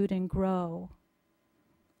their food and grow.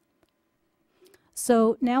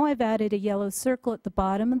 So now I've added a yellow circle at the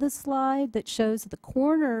bottom of the slide that shows the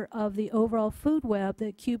corner of the overall food web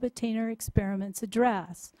that cubitainer experiments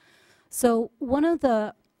address. So one of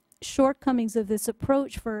the shortcomings of this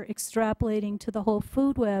approach for extrapolating to the whole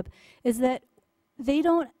food web is that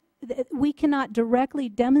we cannot directly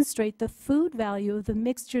demonstrate the food value of the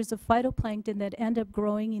mixtures of phytoplankton that end up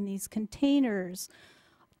growing in these containers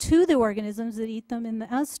to the organisms that eat them in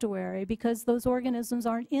the estuary, because those organisms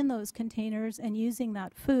aren't in those containers and using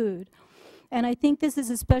that food. And I think this is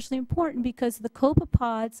especially important because the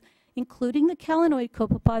copepods, including the calanoid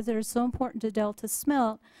copepods that are so important to delta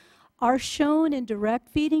smelt, are shown in direct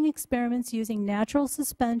feeding experiments using natural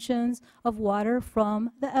suspensions of water from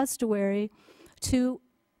the estuary to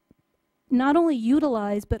not only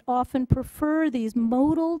utilize but often prefer these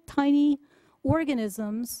motile tiny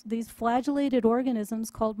organisms, these flagellated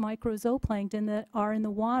organisms called microzooplankton that are in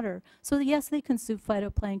the water. So yes, they consume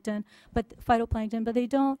phytoplankton, but they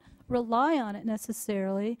don't rely on it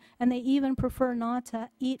necessarily, and they even prefer not to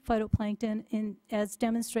eat phytoplankton as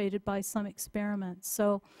demonstrated by some experiments.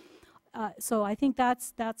 So So I think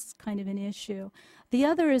that's kind of an issue. The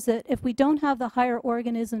other is that if we don't have the higher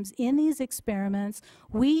organisms in these experiments,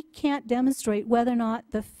 we can't demonstrate whether or not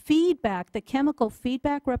the feedback, the chemical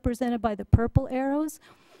feedback represented by the purple arrows,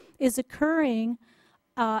 is occurring,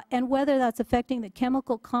 and whether that's affecting the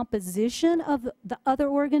chemical composition of the other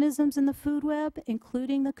organisms in the food web,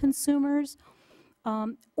 including the consumers,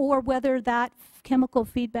 or whether that chemical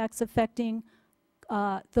feedback's affecting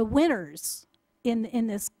the winners in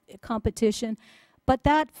this competition. But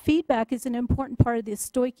that feedback is an important part of the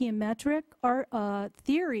stoichiometric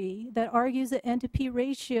theory that argues that N to P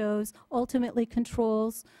ratios ultimately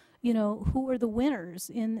controls, you know, who are the winners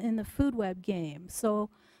in the food web game. So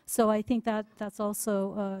I think that's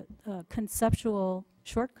also a conceptual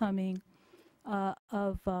shortcoming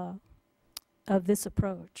of this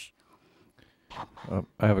approach.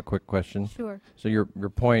 I have a quick question. Sure. So your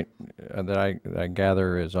point that I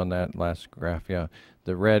gather is on that last graph. Yeah,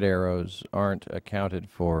 the red arrows aren't accounted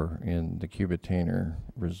for in the Cubitainer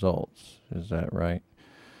results. Is that right?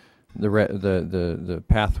 The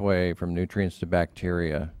pathway from nutrients to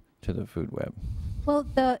bacteria to the food web. Well,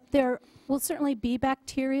 there will certainly be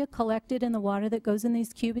bacteria collected in the water that goes in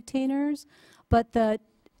these Cubitainers, but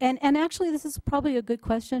and actually this is probably a good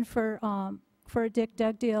question for Dick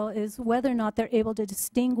Dugdale, is whether or not they're able to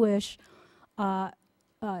distinguish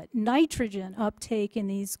nitrogen uptake in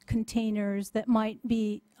these containers that might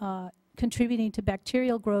be contributing to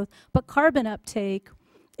bacterial growth, but carbon uptake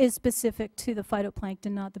is specific to the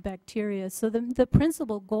phytoplankton, not the bacteria. So the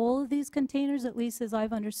principal goal of these containers, at least as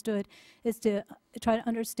I've understood, is to try to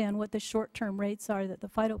understand what the short-term rates are that the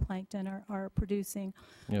phytoplankton are producing.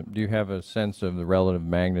 Yep. Do you have a sense of the relative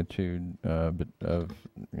magnitude of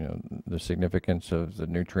the significance of the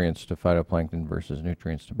nutrients to phytoplankton versus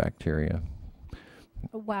nutrients to bacteria?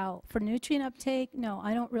 Wow. For nutrient uptake, no,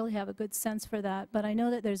 I don't really have a good sense for that, but I know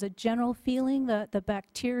that there's a general feeling that the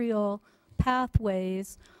bacterial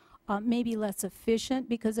pathways may be less efficient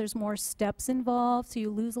because there's more steps involved, so you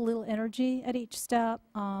lose a little energy at each step,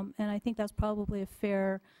 and I think that's probably a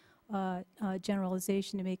fair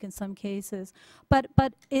generalization to make in some cases. But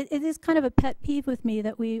it is kind of a pet peeve with me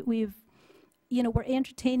that we're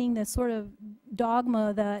entertaining this sort of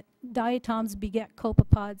dogma that diatoms beget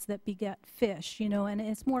copepods that beget fish, and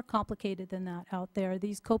it's more complicated than that out there.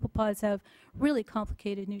 These copepods have really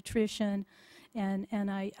complicated nutrition, and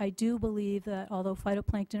I do believe that although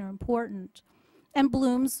phytoplankton are important, and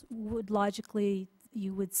blooms would logically,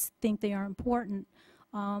 you would think they are important,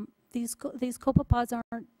 these copepods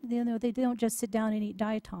aren't, they don't just sit down and eat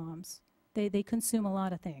diatoms. They consume a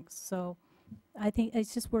lot of things. So I think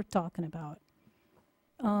it's just worth talking about.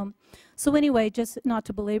 So anyway, just not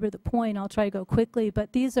to belabor the point, I'll try to go quickly,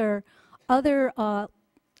 but these are other,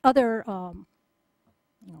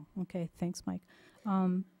 okay, thanks, Mike.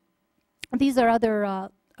 These are other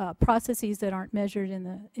processes that aren't measured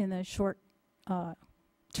in the short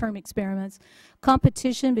term experiments.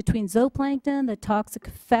 Competition between zooplankton, the toxic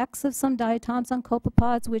effects of some diatoms on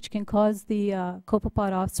copepods, which can cause the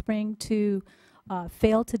copepod offspring to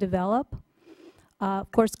fail to develop. Of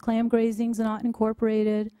course, clam grazing is not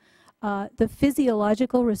incorporated. The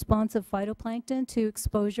physiological response of phytoplankton to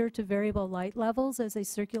exposure to variable light levels as they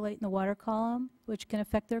circulate in the water column, which can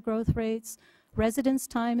affect their growth rates. Residence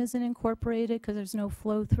time isn't incorporated because there's no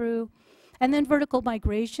flow through. And then vertical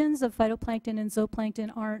migrations of phytoplankton and zooplankton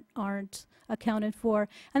aren't accounted for.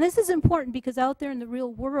 And this is important because out there in the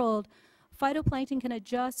real world, phytoplankton can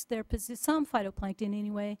adjust their position, some phytoplankton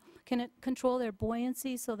anyway, can control their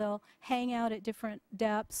buoyancy, so they'll hang out at different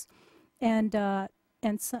depths. And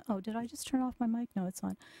so, oh, did I just turn off my mic? No, it's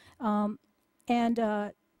on.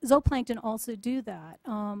 Zooplankton also do that.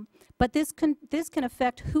 But this can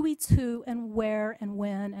affect who eats who and where and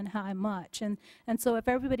when and how much. And so if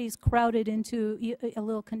everybody's crowded into a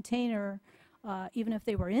little container, even if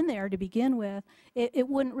they were in there to begin with, it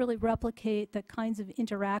wouldn't really replicate the kinds of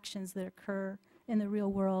interactions that occur in the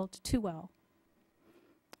real world too well.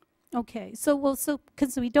 Okay, so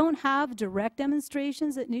because we don't have direct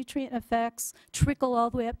demonstrations that nutrient effects trickle all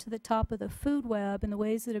the way up to the top of the food web in the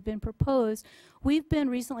ways that have been proposed, we've been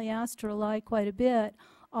recently asked to rely quite a bit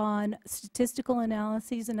on statistical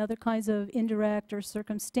analyses and other kinds of indirect or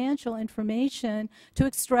circumstantial information to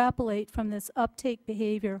extrapolate from this uptake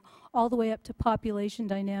behavior all the way up to population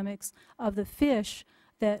dynamics of the fish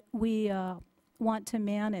that we want to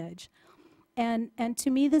manage. And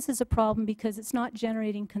to me, this is a problem because it's not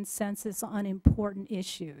generating consensus on important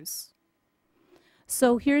issues.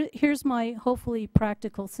 So here's my hopefully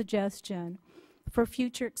practical suggestion for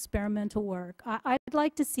future experimental work. I'd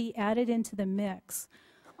like to see added into the mix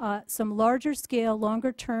some larger scale,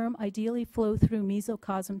 longer term, ideally flow through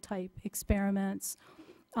mesocosm type experiments.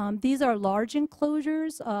 These are large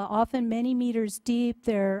enclosures, often many meters deep.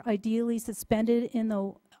 They're ideally suspended in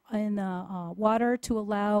the water to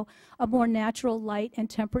allow a more natural light and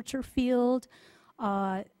temperature field.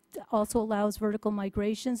 Also allows vertical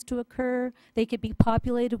migrations to occur. They could be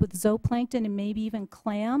populated with zooplankton and maybe even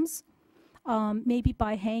clams, maybe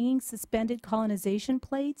by hanging suspended colonization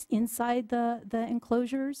plates inside the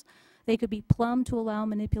enclosures. They could be plumbed to allow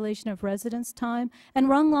manipulation of residence time and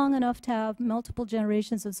run long enough to have multiple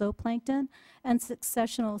generations of zooplankton and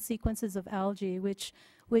successional sequences of algae, which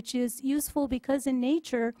is useful because in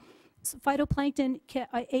nature, phytoplankton,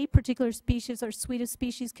 a particular species or suite of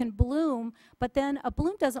species can bloom, but then a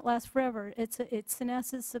bloom doesn't last forever. It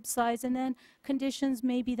senesces, subsides, and then conditions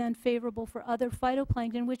may be then favorable for other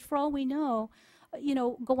phytoplankton, which for all we know,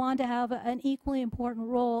 go on to have an equally important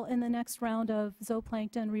role in the next round of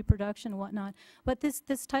zooplankton reproduction and whatnot. But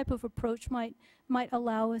this type of approach might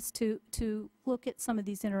allow us to look at some of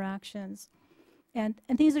these interactions. And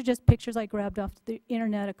these are just pictures I grabbed off the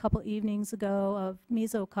internet a couple evenings ago of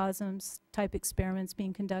mesocosms type experiments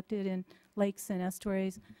being conducted in lakes and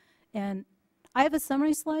estuaries. And I have a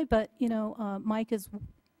summary slide, but Mike has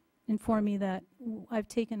informed me that I've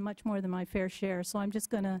taken much more than my fair share, so I'm just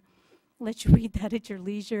going to let you read that at your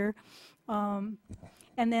leisure. And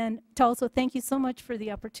then to also thank you so much for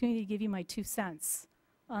the opportunity to give you my 2 cents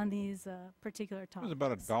on these particular topics. It was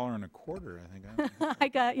about $1.25, I think. I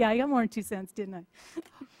got more than 2 cents, didn't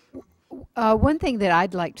I? One thing that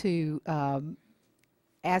I'd like to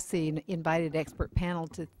ask the invited expert panel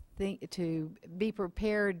to be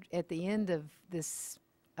prepared at the end of this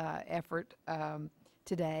effort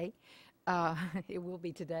today. It will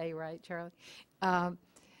be today, right, Charlie?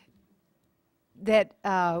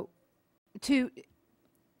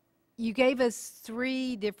 You gave us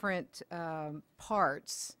 3 different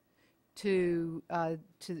parts to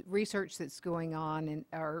research that's going on and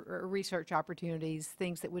or research opportunities,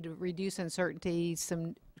 things that would reduce uncertainty,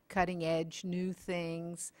 some cutting edge new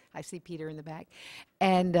things. I see Peter in the back,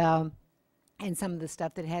 and some of the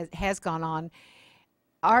stuff that has gone on.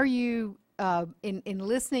 Are you in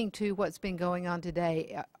listening to what's been going on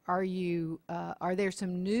today? Are there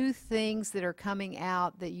some new things that are coming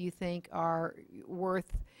out that you think are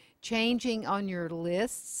worth changing on your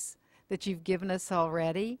lists that you've given us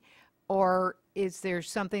already, or is there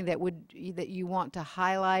something that you want to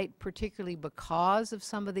highlight, particularly because of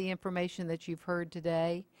some of the information that you've heard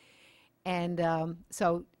today? And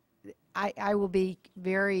so I will be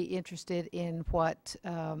very interested in what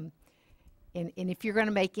and if you're going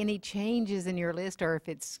to make any changes in your list, or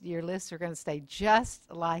if your lists are going to stay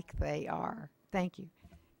just like they are. Thank you.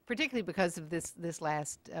 Particularly because of this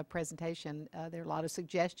last presentation, there are a lot of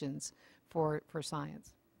suggestions for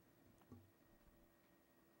science.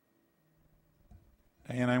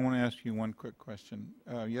 Diane, I want to ask you one quick question.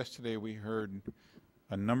 Yesterday we heard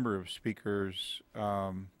a number of speakers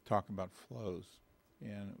talk about flows,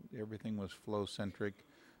 and everything was flow-centric.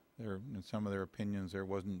 In some of their opinions, there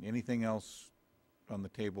wasn't anything else on the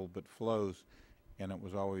table but flows, and it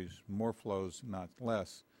was always more flows, not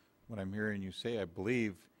less. What I'm hearing you say, I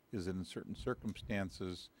believe, is that in certain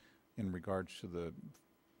circumstances, in regards to the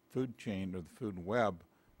food chain or the food web,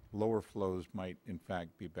 lower flows might, in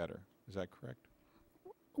fact, be better. Is that correct?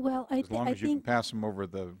 Well, as long as you can pass them over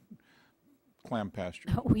the clam pasture.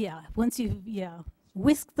 Oh, yeah. Once you,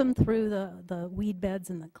 whisk them through the weed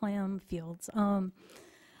beds and the clam fields.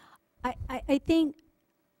 I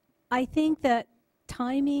think that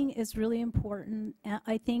timing is really important.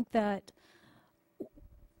 I think that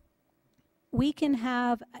we can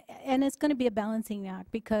have, and it's going to be a balancing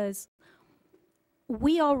act, because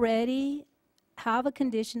we already have a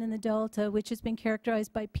condition in the Delta which has been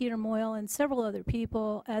characterized by Peter Moyle and several other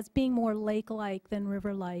people as being more lake-like than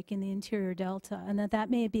river-like in the interior Delta, and that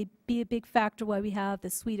may be a big factor why we have the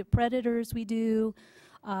suite of predators we do,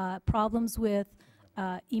 problems with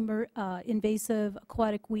invasive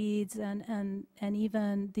aquatic weeds, and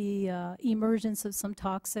even the emergence of some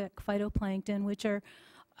toxic phytoplankton, which are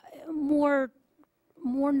more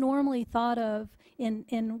normally thought of in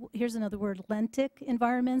here's another word, lentic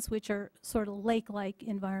environments, which are sort of lake-like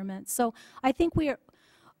environments. So I think we are,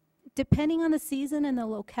 depending on the season and the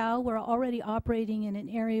locale, we're already operating in an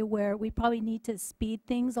area where we probably need to speed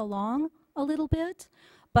things along a little bit.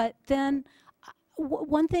 But then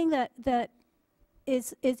one thing that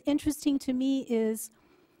is interesting to me is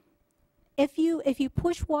if you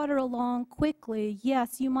push water along quickly,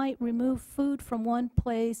 yes, you might remove food from one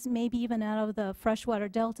place, maybe even out of the freshwater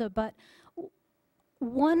delta, but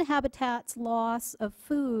one habitat's loss of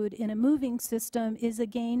food in a moving system is a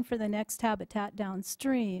gain for the next habitat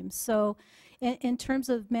downstream. So in terms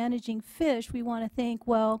of managing fish, we want to think,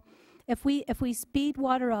 well, if we speed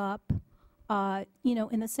water up, you know,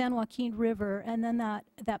 in the San Joaquin River, and then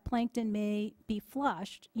that plankton may be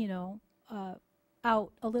flushed, you know,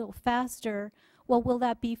 out a little faster, well, will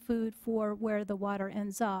that be food for where the water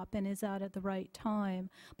ends up, and is that at the right time?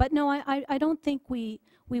 But no, I don't think we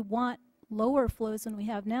want lower flows than we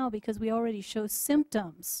have now, because we already show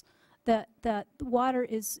symptoms that the water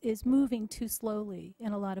is moving too slowly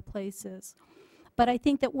in a lot of places. But I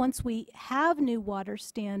think that once we have new water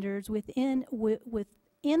standards within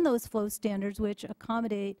those flow standards, which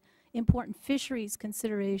accommodate important fisheries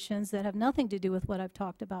considerations that have nothing to do with what I've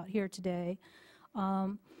talked about here today,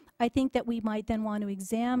 I think that we might then want to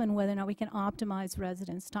examine whether or not we can optimize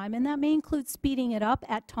residence time. And that may include speeding it up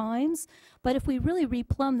at times, but if we really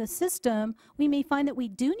replumb the system, we may find that we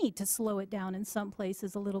do need to slow it down in some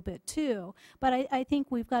places a little bit too. But I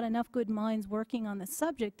think we've got enough good minds working on the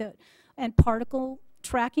subject that, and particle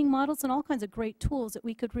tracking models and all kinds of great tools that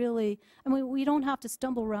we could really, I mean, we don't have to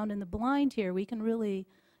stumble around in the blind here. We can really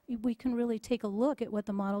take a look at what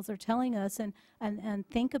the models are telling us and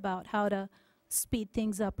think about how to speed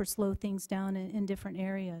things up or slow things down in different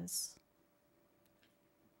areas.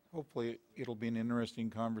 Hopefully it'll be an interesting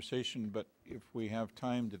conversation, but if we have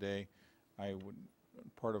time today,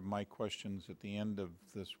 part of my questions at the end of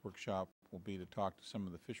this workshop will be to talk to some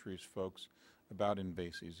of the fisheries folks about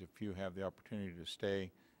invasives. If you have the opportunity to stay,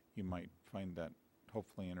 you might find that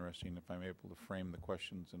hopefully interesting if I'm able to frame the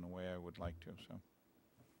questions in the way I would like to. So,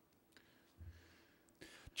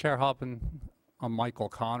 Chair Hoppen, I'm Michael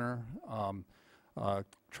Connor.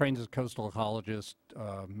 Trained as a coastal ecologist,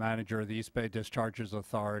 manager of the East Bay Discharges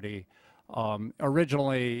Authority.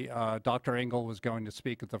 Originally, Dr. Engel was going to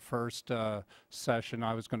speak at the first session.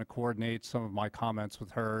 I was going to coordinate some of my comments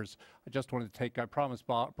with hers. I just wanted to take, I promised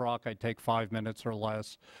Brock I'd take 5 minutes or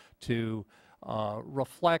less to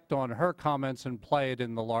reflect on her comments and play it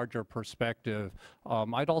in the larger perspective.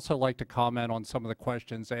 I'd also like to comment on some of the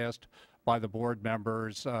questions asked by the board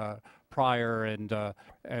members prior and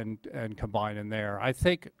combine in there. I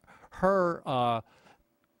think her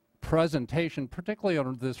presentation, particularly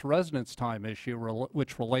on this residence time issue,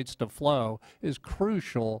 which relates to flow, is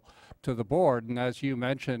crucial to the board. And as you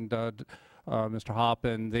mentioned, Mr.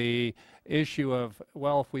 Hoppen, the issue of,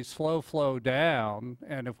 well, if we slow flow down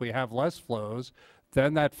and if we have less flows,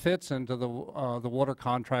 then that fits into the water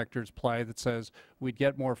contractor's play that says we'd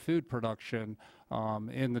get more food production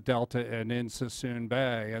in the Delta and in Sassoon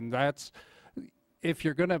Bay. And that's, if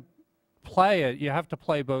you're going to play it, you have to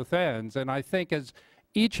play both ends. And I think as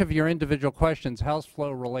each of your individual questions, house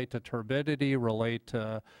flow relate to turbidity, relate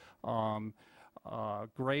to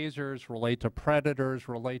grazers, relate to predators,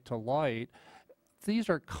 relate to light. These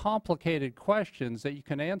are complicated questions that you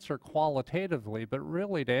can answer qualitatively, but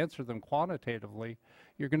really to answer them quantitatively,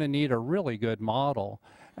 you're going to need a really good model.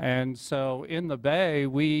 And so in the Bay,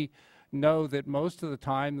 we know that most of the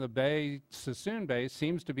time the Bay, Sassoon Bay,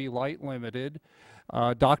 seems to be light limited.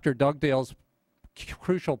 Dr. Dugdale's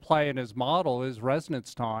crucial play in his model is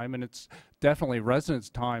residence time, and it's definitely residence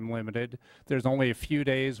time limited. There's only a few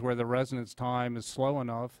days where the residence time is slow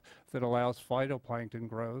enough that allows phytoplankton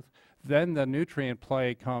growth. Then the nutrient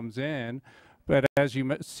play comes in, but as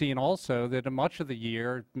you've seen also that in much of the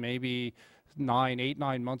year, maybe 8,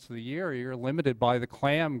 9 months of the year, you're limited by the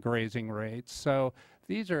clam grazing rates. So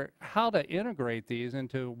these are how to integrate these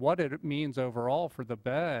into what it means overall for the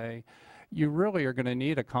Bay. You really are going to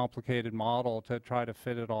need a complicated model to try to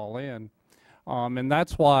fit it all in. And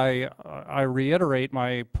that's why I reiterate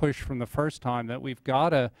my push from the first time that we've got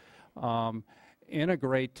to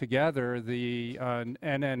integrate together the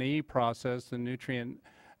NNE process, the nutrient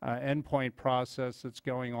endpoint process that's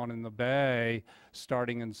going on in the Bay,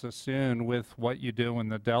 starting in Sassoon, with what you do in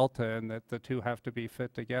the Delta, and that the two have to be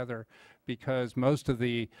fit together, because most of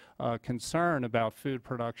the concern about food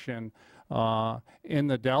production in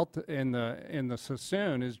the Delta, in the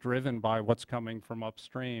Sassoon, is driven by what's coming from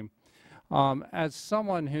upstream. As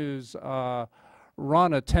someone who's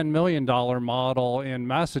run a $10 million model in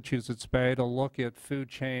Massachusetts Bay to look at food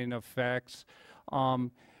chain effects,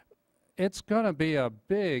 it's going to be a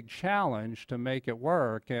big challenge to make it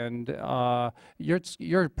work, and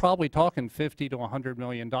you're probably talking $50 to $100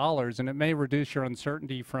 million, and it may reduce your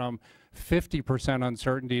uncertainty from 50%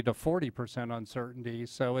 uncertainty to 40% uncertainty.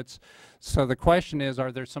 So the question is,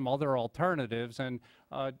 are there some other alternatives? And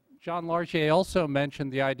John Largier also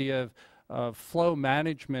mentioned the idea of flow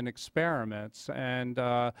management experiments, and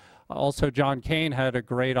also John Kane had a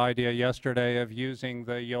great idea yesterday of using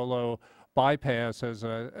the YOLO bypass as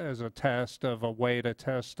a test of a way to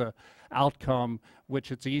test a outcome,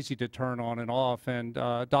 which it's easy to turn on and off. And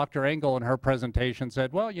Dr. Engel in her presentation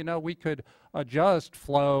said, well, you know, we could adjust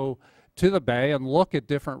flow to the bay and look at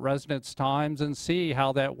different residence times and see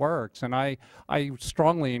how that works. And I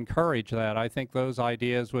strongly encourage that. I think those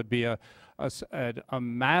ideas would be a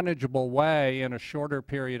manageable way in a shorter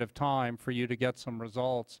period of time for you to get some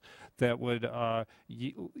results that would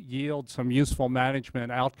yield some useful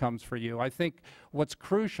management outcomes for you. I think what's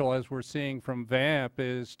crucial, as we're seeing from VAMP,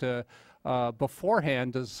 is to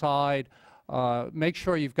beforehand decide, make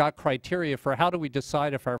sure you've got criteria for how do we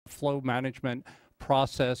decide if our flow management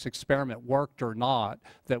process experiment worked or not,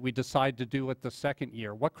 that we decide to do it the second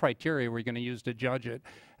year. What criteria are we going to use to judge it?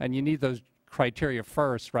 And you need those criteria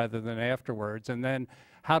first rather than afterwards. And then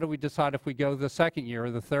how do we decide if we go the second year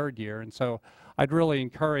or the third year? And so I'd really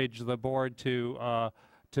encourage the board to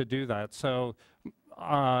do that. So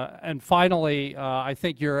and finally, I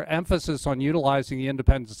think your emphasis on utilizing the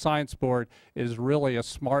Independent Science Board is really a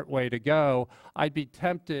smart way to go. I'd be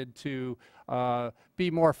tempted to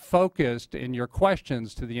be more focused in your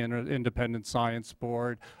questions to the Independent Science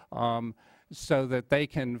Board so that they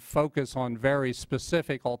can focus on very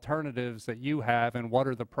specific alternatives that you have and what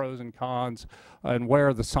are the pros and cons and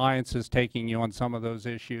where the science is taking you on some of those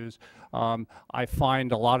issues. I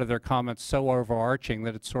find a lot of their comments so overarching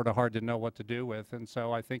that it's sort of hard to know what to do with, and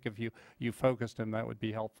so I think if you focused them, that would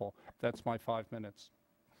be helpful. That's my 5 minutes.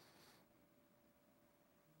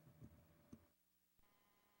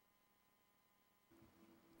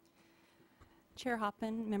 Chair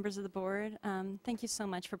Hoppin, members of the board, thank you so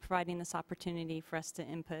much for providing this opportunity for us to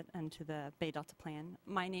input into the Bay Delta Plan.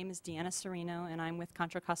 My name is Deanna Serino, and I'm with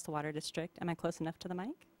Contra Costa Water District. Am I close enough to the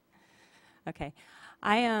mic? Okay.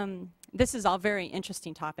 This is all very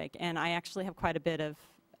interesting topic, and I actually have quite a bit of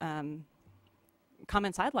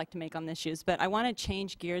comments I'd like to make on the issues, but I want to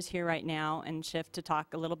change gears here right now and shift to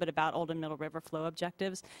talk a little bit about Old and Middle River flow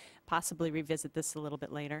objectives, possibly revisit this a little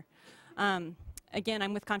bit later. Again,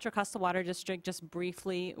 I'm with Contra Costa Water District. Just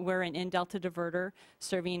briefly, we're an in-delta diverter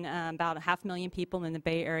serving about 500,000 people in the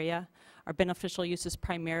Bay Area. Our beneficial use is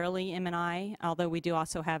primarily M&I, although we do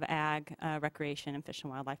also have ag, recreation, and fish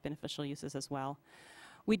and wildlife beneficial uses as well.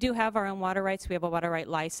 We do have our own water rights. We have a water right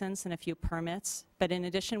license and a few permits, but in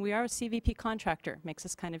addition, we are a CVP contractor. Makes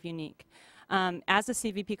us kind of unique. As a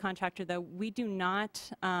CVP contractor, though, we do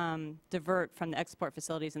not divert from the export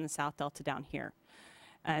facilities in the South Delta down here,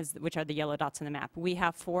 which are the yellow dots on the map. We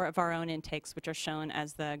have 4 of our own intakes, which are shown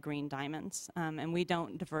as the green diamonds, and we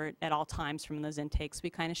don't divert at all times from those intakes.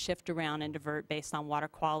 We kind of shift around and divert based on water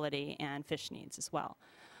quality and fish needs as well.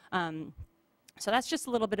 So that's just a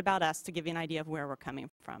little bit about us to give you an idea of where we're coming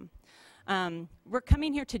from. We're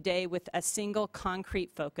coming here today with a single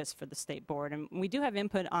concrete focus for the State Board, and we do have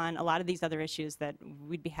input on a lot of these other issues that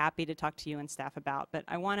we'd be happy to talk to you and staff about, but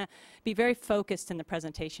I want to be very focused in the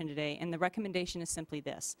presentation today, and the recommendation is simply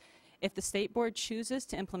this. If the State Board chooses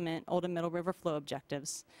to implement Old and Middle River flow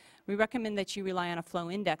objectives, we recommend that you rely on a flow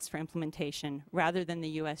index for implementation rather than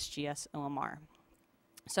the USGS OMR.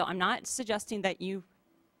 So I'm not suggesting that you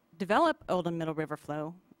develop Old and Middle River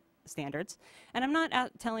flow standards, and I'm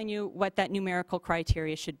not telling you what that numerical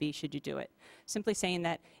criteria should be should you do it. Simply saying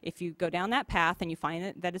that if you go down that path and you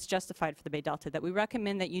find that it's justified for the Bay Delta, that we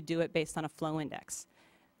recommend that you do it based on a flow index.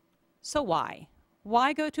 So why?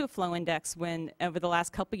 Why go to a flow index when over the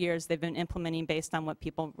last couple years they've been implementing based on what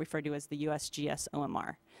people refer to as the USGS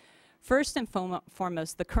OMR? First and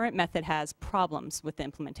foremost, the current method has problems with the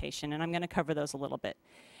implementation, and I'm going to cover those a little bit.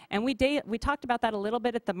 And we talked about that a little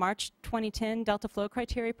bit at the March 2010 Delta Flow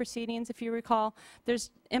Criteria proceedings, if you recall. There's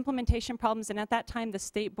implementation problems, and at that time the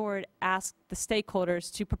State Board asked the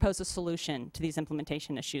stakeholders to propose a solution to these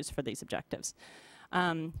implementation issues for these objectives.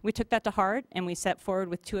 We took that to heart, and we set forward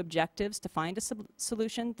with 2 objectives to find a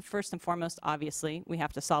solution. The first and foremost, obviously, we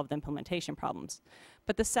have to solve the implementation problems.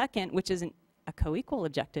 But the second, which is a co-equal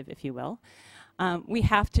objective, if you will, we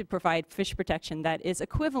have to provide fish protection that is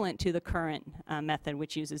equivalent to the current method,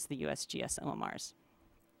 which uses the USGS OMRs.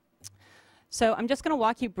 So I'm just going to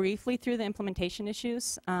walk you briefly through the implementation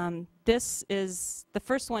issues. The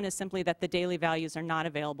first one is simply that the daily values are not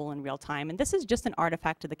available in real time, and this is just an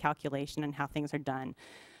artifact of the calculation and how things are done.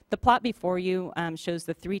 The plot before you shows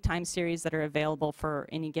the 3 time series that are available for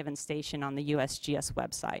any given station on the USGS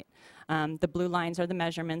website. The blue lines are the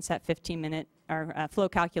measurements at 15-minute, or flow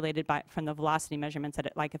calculated from the velocity measurements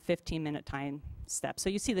at like a 15-minute time step. So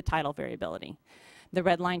you see the tidal variability. The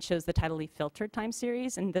red line shows the tidally filtered time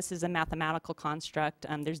series, and this is a mathematical construct.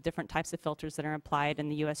 There's different types of filters that are applied, and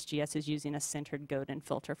the USGS is using a centered Godin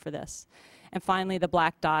filter for this. And finally, the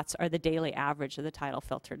black dots are the daily average of the tidal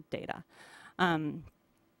filtered data.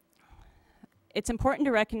 It's important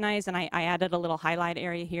to recognize, and I added a little highlight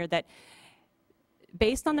area here, that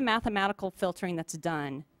based on the mathematical filtering that's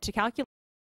done, to calculate